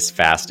make this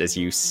fast," as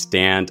you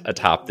stand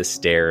atop the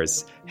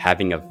stairs,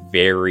 having a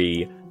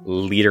very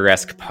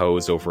leader-esque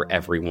pose over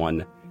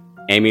everyone.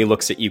 Amy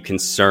looks at you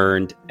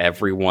concerned.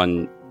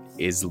 Everyone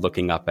is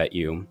looking up at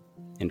you.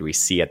 And we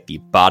see at the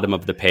bottom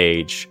of the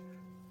page,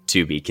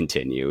 "To be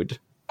continued."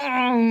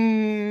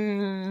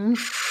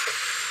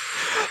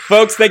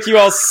 Folks, thank you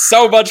all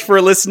so much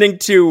for listening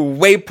to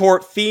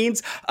Wayport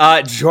Fiends.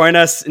 Join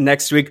us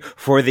next week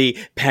for the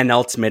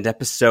penultimate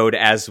episode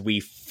as we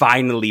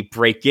finally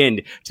break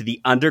in to the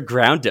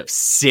underground of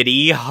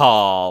City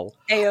Hall.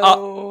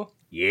 Ayo.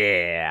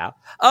 Yeah.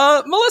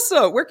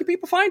 Melissa, where can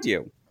people find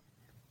you?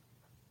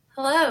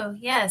 Hello,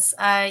 yes.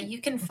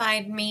 You can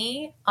find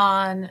me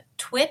on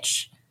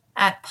Twitch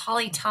at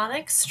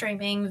Polytonic,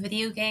 streaming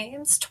video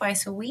games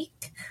twice a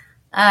week.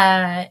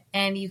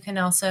 And you can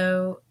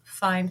also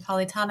find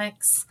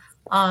Polytonics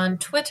on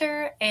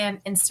Twitter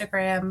and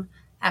Instagram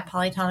at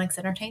Polytonics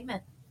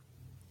Entertainment.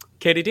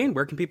 Katie Dean,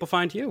 where can people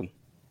find you?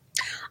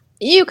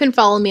 You can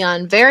follow me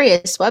on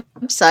various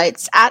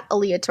websites at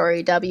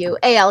AleatoryW,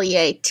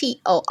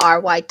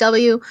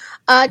 AleaToryW,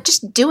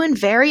 just doing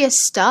various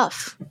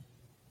stuff.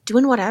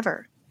 Doing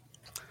whatever.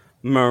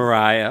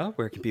 Mariah,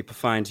 where can people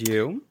find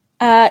you?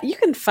 You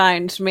can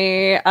find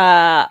me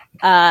at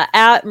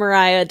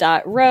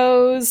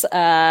mariah.rose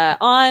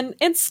on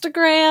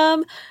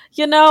Instagram.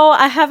 You know,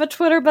 I have a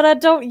Twitter, but I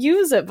don't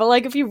use it. But,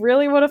 like, if you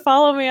really want to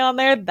follow me on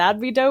there, that'd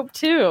be dope,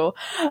 too.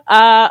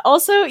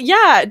 Also,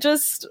 yeah,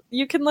 just,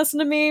 you can listen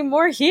to me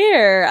more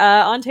here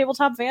on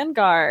Tabletop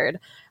Vanguard.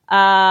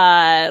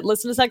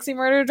 Listen to Sexy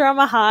Murder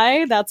Drama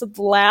High. That's a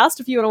blast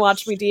if you want to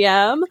watch me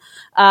DM.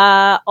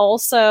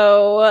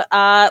 Also,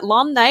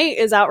 Long Night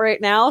is out right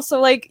now.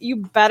 So, like, you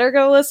better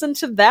go listen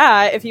to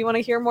that if you want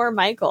to hear more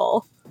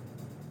Michael.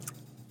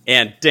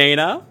 And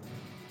Dana?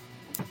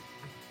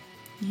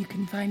 You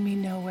can find me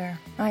nowhere.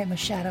 I am a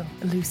shadow,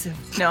 elusive.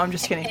 No, I'm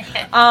just kidding.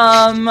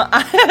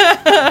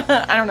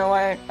 I don't know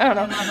why. I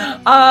don't know.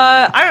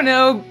 I don't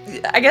know.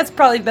 I guess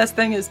probably the best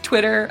thing is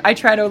Twitter. I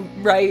try to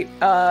write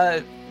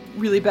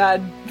really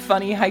bad,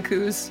 funny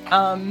haikus.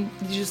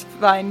 You just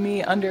find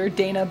me under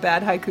Dana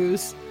Bad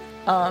Haikus,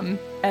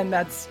 and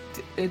that's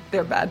it.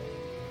 They're bad.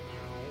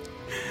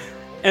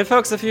 And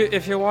folks,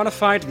 if you want to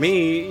find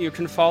me, you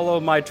can follow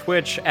my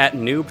Twitch at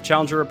Noob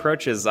Challenger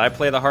Approaches. I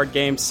play the hard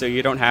games, so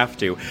you don't have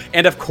to.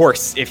 And of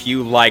course, if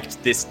you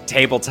liked this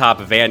Tabletop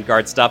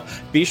Vanguard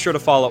stuff, be sure to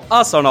follow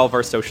us on all of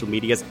our social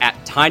medias at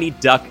Tiny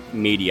Duck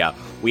Media.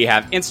 We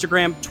have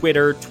Instagram,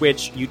 Twitter,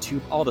 Twitch, YouTube,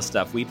 all the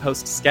stuff. We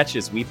post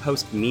sketches, we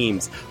post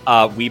memes,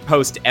 we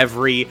post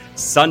every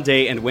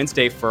Sunday and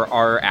Wednesday for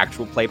our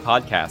actual play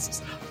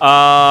podcasts.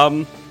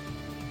 I'm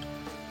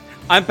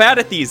bad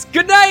at these.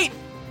 Good night!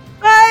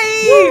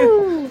 Bye!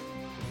 Woo!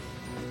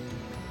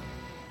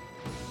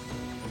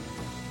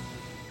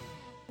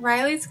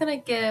 Riley's gonna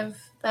give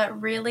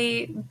that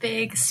really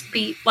big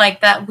speech,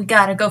 like that we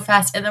gotta go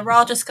fast, and then we're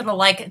all just gonna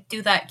like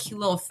do that cute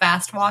little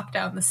fast walk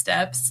down the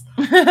steps,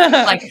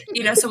 like,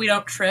 you know, so we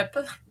don't trip.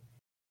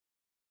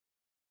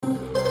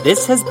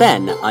 This has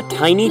been a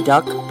Tiny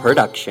Duck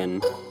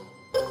production.